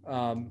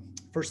 1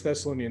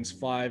 Thessalonians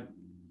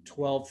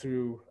 5:12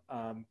 through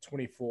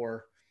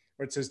 24,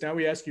 where it says, "Now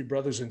we ask you,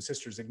 brothers and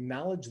sisters,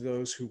 acknowledge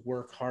those who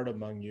work hard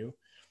among you,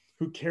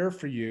 who care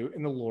for you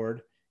in the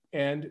Lord,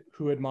 and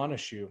who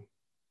admonish you.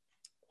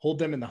 Hold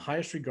them in the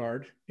highest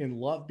regard, in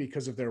love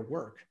because of their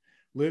work.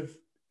 Live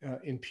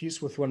in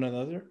peace with one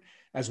another,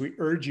 as we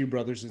urge you,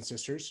 brothers and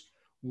sisters.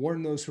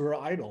 Warn those who are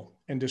idle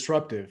and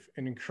disruptive,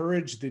 and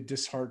encourage the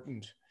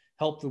disheartened.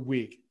 Help the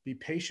weak. Be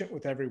patient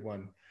with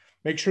everyone.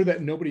 Make sure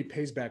that nobody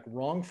pays back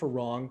wrong for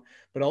wrong,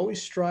 but always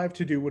strive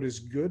to do what is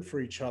good for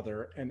each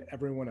other and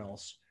everyone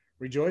else.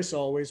 Rejoice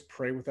always,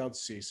 pray without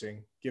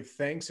ceasing. Give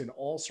thanks in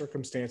all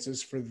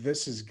circumstances, for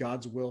this is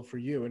God's will for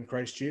you in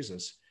Christ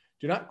Jesus.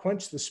 Do not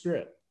quench the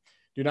Spirit.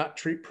 Do not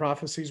treat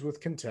prophecies with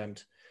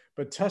contempt,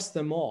 but test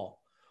them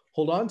all.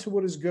 Hold on to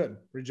what is good.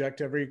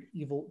 Reject every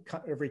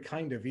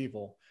kind of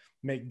evil.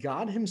 May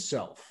God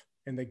himself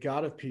and the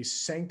God of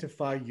peace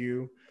sanctify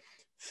you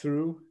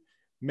through.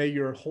 May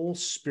your whole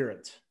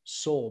spirit,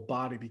 soul,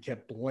 body be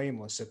kept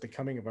blameless at the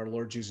coming of our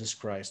Lord Jesus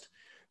Christ.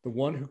 The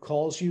one who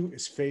calls you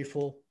is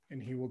faithful,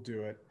 and he will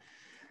do it.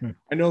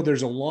 I know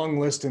there's a long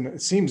list, and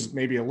it seems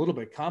maybe a little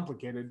bit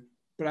complicated,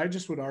 but I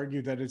just would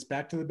argue that it's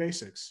back to the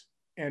basics.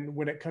 And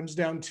when it comes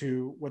down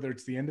to whether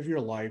it's the end of your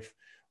life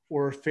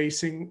or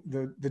facing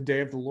the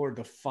day of the Lord,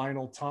 the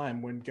final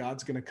time when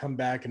God's going to come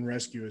back and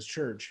rescue his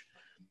church,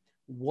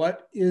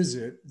 what is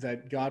it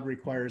that God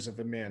requires of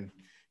a man?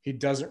 He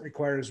doesn't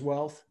require his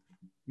wealth.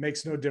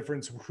 Makes no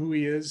difference who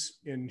he is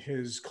in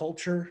his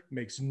culture,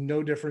 makes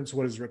no difference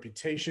what his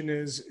reputation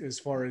is as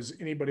far as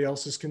anybody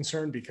else is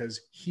concerned, because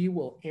he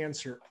will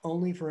answer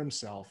only for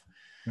himself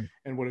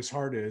and what his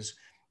heart is.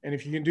 And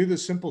if you can do the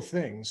simple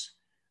things,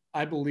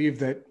 I believe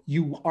that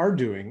you are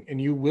doing and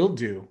you will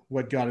do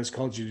what God has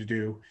called you to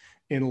do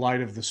in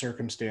light of the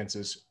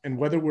circumstances. And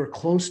whether we're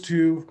close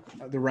to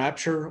the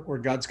rapture or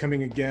God's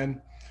coming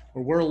again,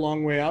 or we're a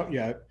long way out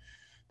yet,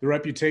 the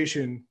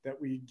reputation that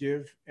we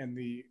give and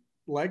the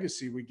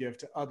legacy we give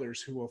to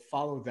others who will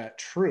follow that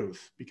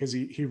truth, because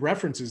he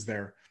references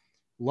there,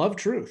 love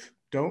truth.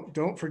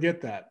 Don't forget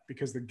that,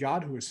 because the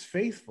God who is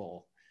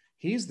faithful,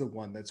 he's the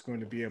one that's going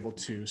to be able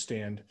to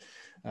stand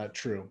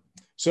true.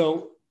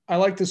 So I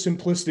like the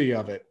simplicity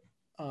of it.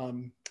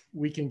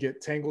 We can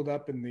get tangled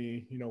up in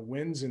the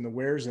whens and the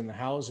wheres and the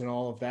hows and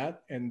all of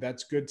that, and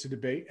that's good to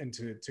debate and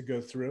to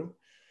go through.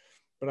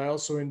 But I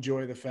also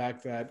enjoy the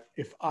fact that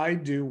if I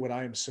do what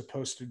I am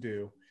supposed to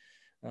do,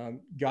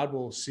 God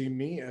will see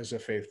me as a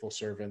faithful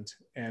servant.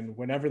 And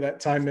whenever that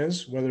time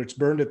is, whether it's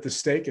burned at the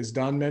stake, as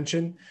Don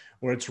mentioned,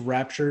 or it's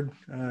raptured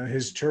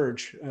his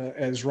church,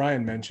 as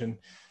Ryan mentioned,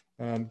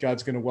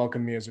 God's going to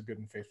welcome me as a good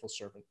and faithful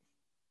servant.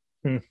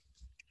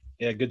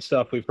 Yeah, good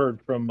stuff. We've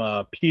heard from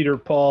Peter,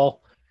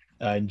 Paul,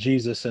 and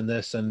Jesus in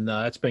this, and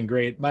that's been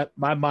great.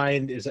 My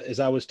mind is, as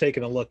I was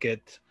taking a look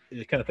at,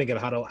 kind of thinking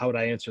how would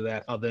I answer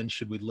that? How then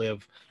should we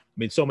live? I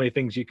mean, so many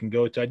things you can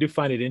go to. I do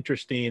find it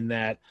interesting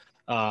that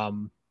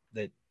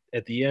that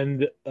at the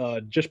end,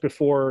 just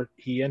before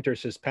he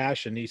enters his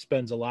passion, he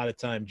spends a lot of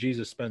time.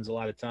 Jesus spends a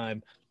lot of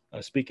time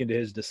speaking to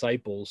his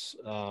disciples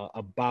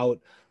about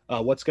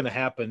what's going to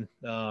happen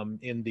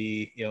in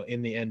the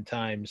end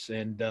times.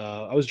 And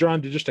I was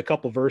drawn to just a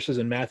couple verses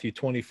in Matthew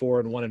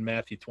 24 and one in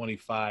Matthew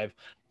 25.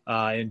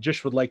 And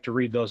just would like to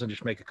read those and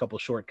just make a couple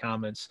short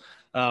comments.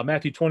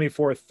 Matthew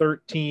 24,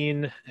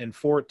 13 and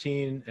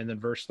 14, and then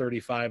verse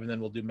 35, and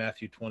then we'll do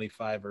Matthew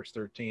 25, verse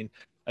 13.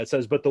 It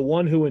says, "But the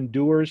one who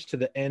endures to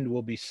the end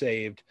will be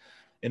saved,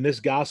 and this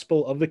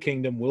gospel of the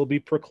kingdom will be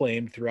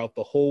proclaimed throughout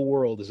the whole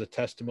world as a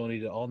testimony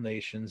to all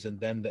nations, and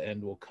then the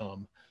end will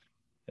come."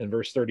 And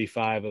verse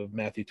 35 of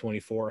Matthew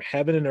 24,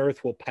 "Heaven and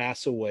earth will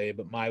pass away,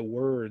 but my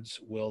words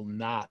will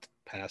not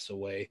pass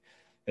away."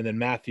 And then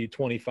Matthew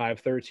 25,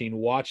 13,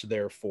 "Watch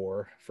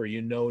therefore, for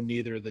you know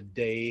neither the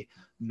day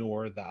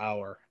nor the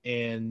hour."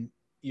 And,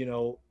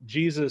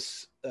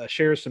 Jesus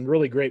shares some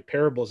really great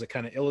parables that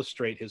kind of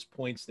illustrate his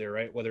points there,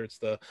 right? Whether it's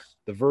the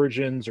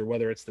virgins or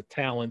whether it's the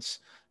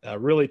talents,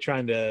 really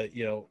trying to,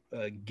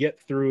 get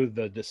through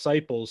the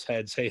disciples'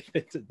 heads. Hey,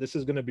 this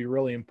is going to be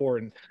really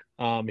important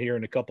here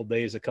in a couple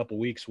days, a couple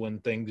weeks, when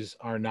things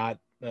are not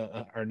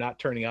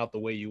turning out the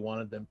way you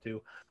wanted them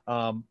to.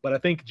 But I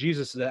think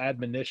Jesus'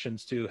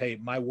 admonitions to, hey,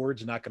 my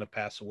word's not going to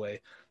pass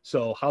away.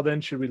 So how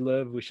then should we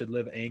live? We should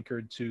live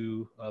anchored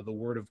to the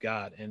word of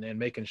God and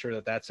making sure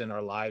that that's in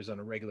our lives on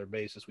a regular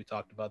basis. We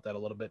talked about that a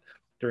little bit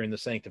during the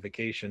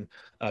sanctification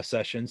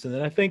sessions. And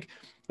then I think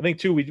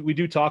too, we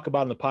do talk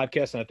about in the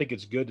podcast, and I think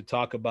it's good to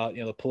talk about,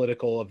 the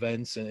political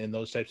events and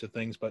those types of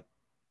things. But,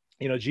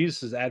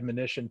 Jesus'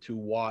 admonition to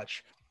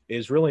watch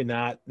is really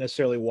not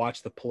necessarily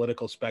watch the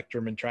political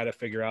spectrum and try to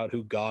figure out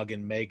who Gog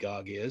and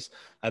Magog is.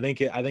 I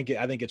think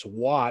it's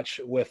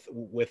watch with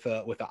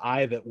the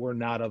eye that we're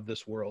not of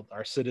this world.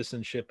 Our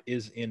citizenship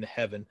is in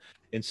heaven,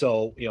 and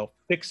so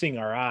fixing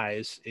our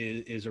eyes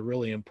is a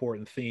really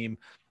important theme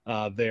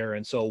there.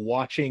 And so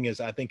watching is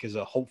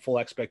a hopeful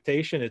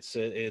expectation.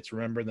 It's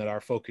remembering that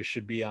our focus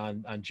should be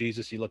on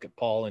Jesus. You look at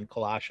Paul in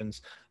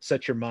Colossians,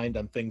 set your mind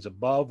on things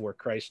above where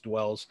Christ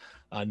dwells,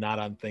 not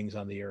on things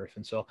on the earth.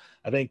 And so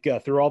I think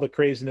through all the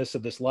craziness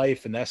of this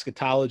life and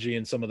eschatology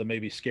and some of the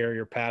maybe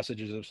scarier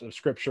passages of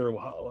scripture,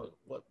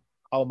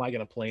 how am I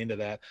going to play into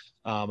that?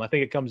 I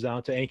think it comes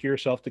down to anchor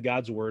yourself to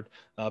God's word,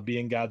 be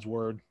in God's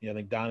word. I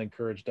think Don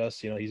encouraged us,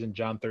 he's in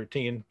John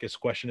 13. Guess the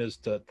question is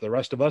to the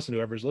rest of us and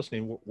whoever's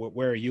listening,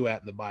 where are you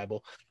at in the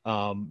Bible?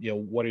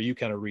 What are you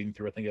kind of reading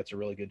through? I think that's a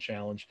really good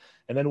challenge.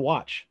 And then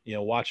watch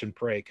and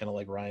pray, kind of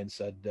like Ryan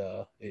said,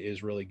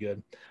 is really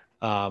good.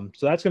 So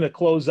that's going to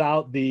close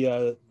out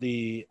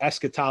the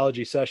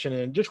eschatology session,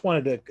 and just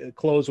wanted to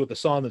close with a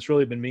song that's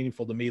really been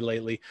meaningful to me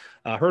lately.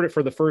 Heard it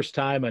for the first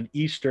time on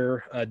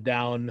Easter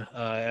down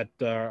at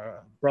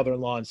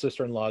brother-in-law and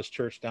sister-in-law's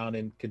church down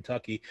in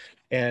Kentucky,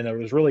 and I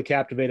was really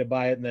captivated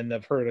by it. And then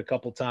I've heard it a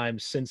couple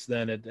times since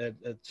then at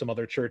some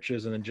other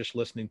churches, and then just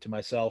listening to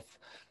myself.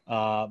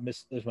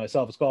 It's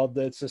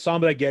a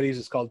song by Geddes.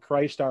 It's called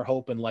Christ Our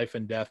Hope in Life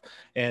and Death,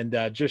 and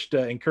just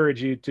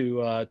encourage you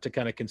to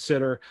kind of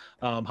consider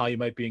how you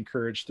might be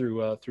encouraged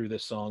through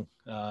this song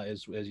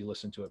as you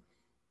listen to it.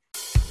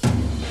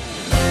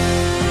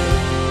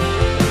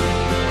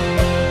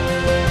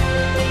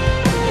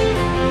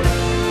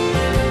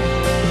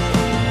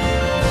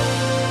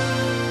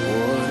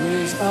 What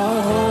is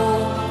our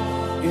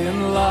hope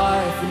in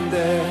life and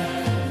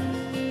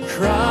death?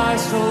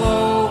 Christ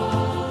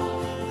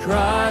alone,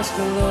 Christ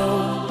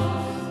alone.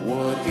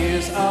 What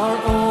is our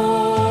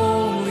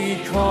only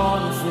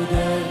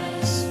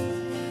confidence?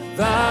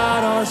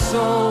 That our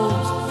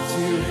souls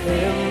to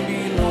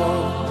Him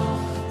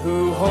belong,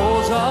 who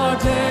holds our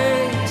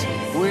days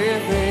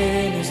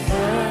within His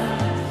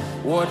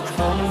hand. What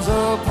comes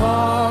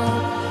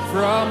apart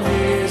from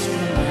His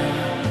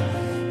command,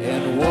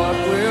 and what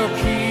will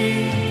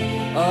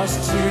keep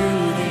us to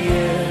the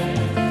end?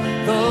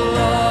 The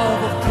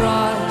love of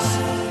Christ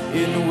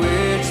in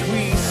which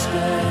we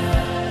stand.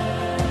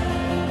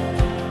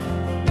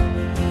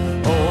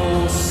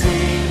 Oh,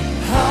 sing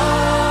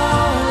hallelujah,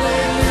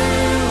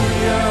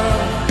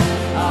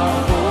 our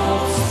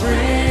hope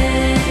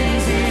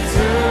springs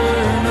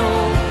eternal.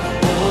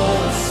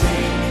 Oh,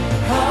 sing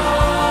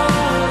hallelujah,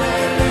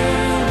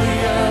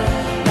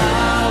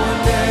 now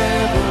and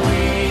ever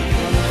we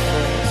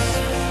confess,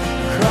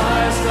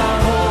 Christ our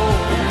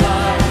hope in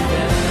life and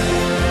death.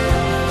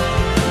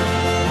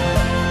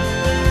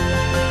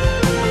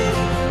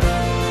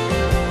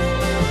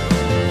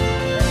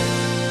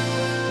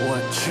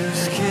 What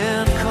truth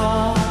can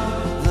calm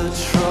the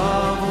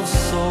troubled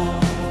soul?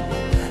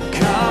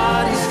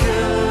 God is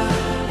good,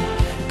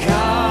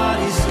 God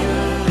is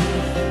good.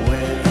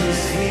 Where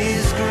is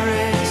His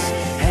grace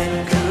and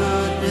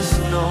goodness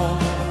known?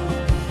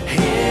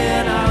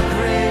 In our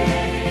great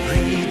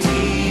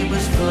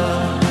Redeemer's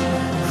blood,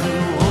 who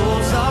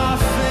holds our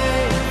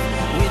faith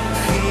when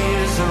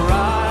fears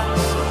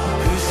arise,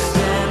 who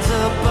stands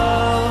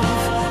above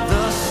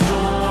the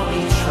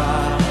stormy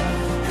trial,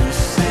 who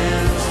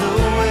sends the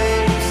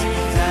waves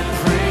that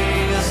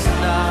bring us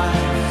nigh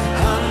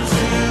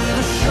unto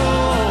the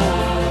shore,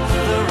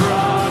 the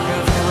rock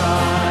of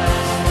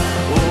Christ.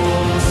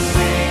 Oh,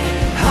 sing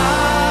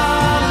hallelujah,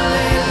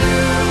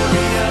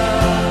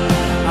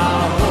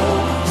 our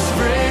hope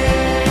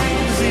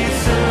springs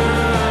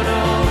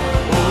eternal.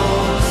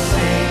 Oh,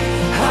 sing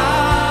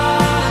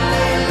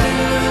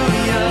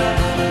hallelujah,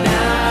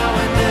 now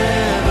and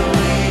ever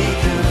we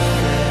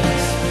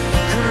confess,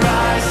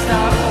 Christ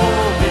our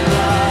hope in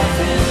life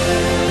and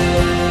death.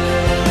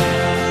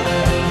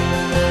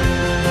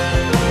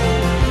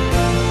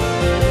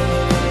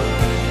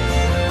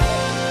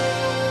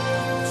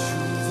 To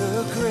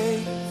the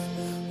grave,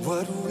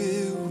 what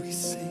will we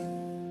sing?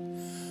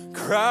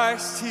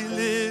 Christ He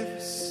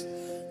lives,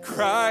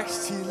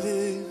 Christ He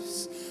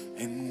lives,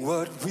 and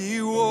what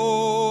we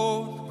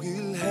want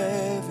will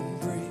heaven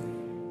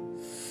bring.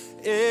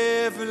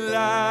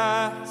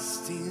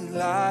 Everlasting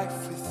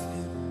life with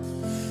Him,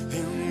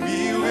 and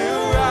we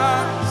will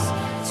rise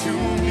to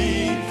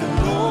meet the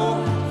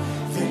Lord.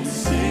 Then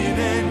sin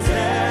and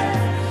death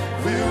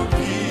will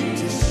be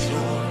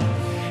destroyed,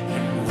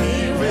 and we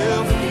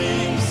will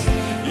feast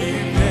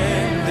in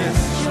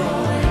endless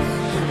joy.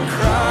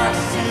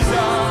 Christ is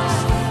ours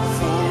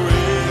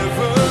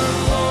forevermore.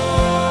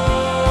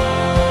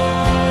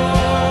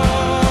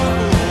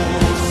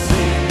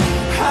 Sing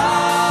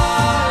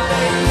hallelujah,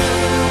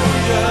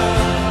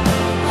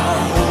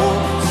 our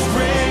hope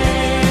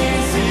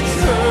springs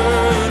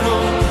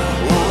eternal.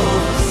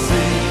 Oh,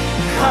 sing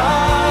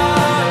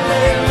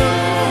hallelujah,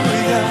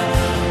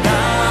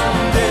 now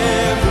and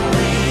ever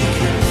we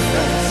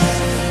confess,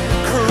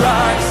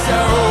 Christ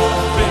our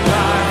hope in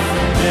life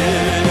and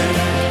death.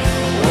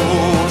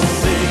 Oh,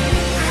 sing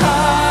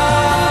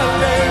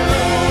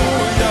hallelujah,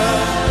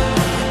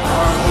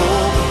 our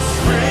hope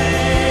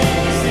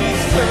springs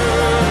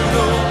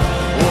eternal.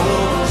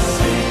 Oh,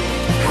 sing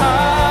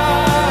hallelujah,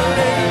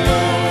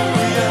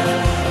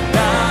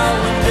 now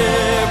and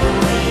ever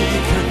we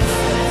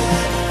confess,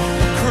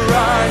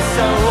 Christ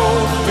our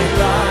hope in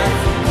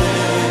life and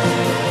death.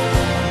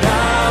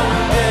 Now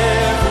and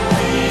ever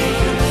we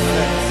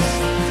confess,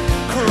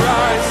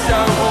 Christ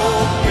our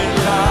hope in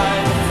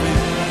life and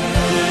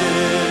death.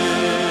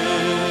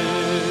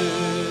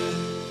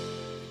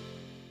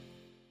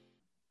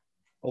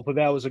 Hopefully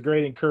that was a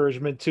great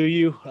encouragement to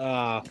you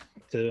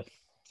to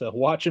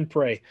watch and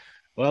pray.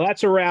 Well,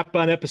 that's a wrap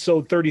on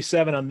episode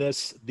 37 on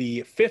this,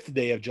 the 5th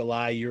day of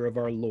July, year of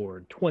our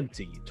Lord,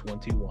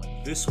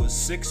 2021. This was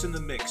Six in the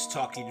Mix,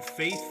 talking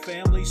faith,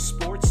 family,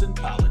 sports, and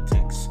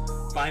politics.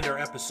 Find our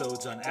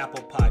episodes on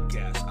Apple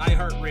Podcasts,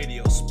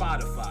 iHeartRadio,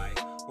 Spotify,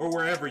 or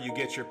wherever you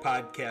get your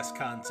podcast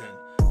content.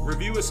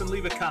 Review us and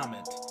leave a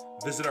comment.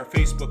 Visit our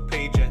Facebook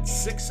page at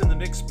Six in the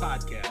Mix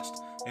Podcast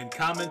and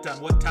comment on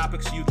what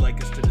topics you'd like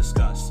us to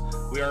discuss.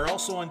 We are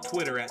also on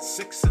Twitter at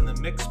Six in the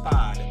Mix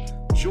Pod.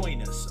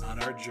 Join us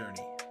on our journey.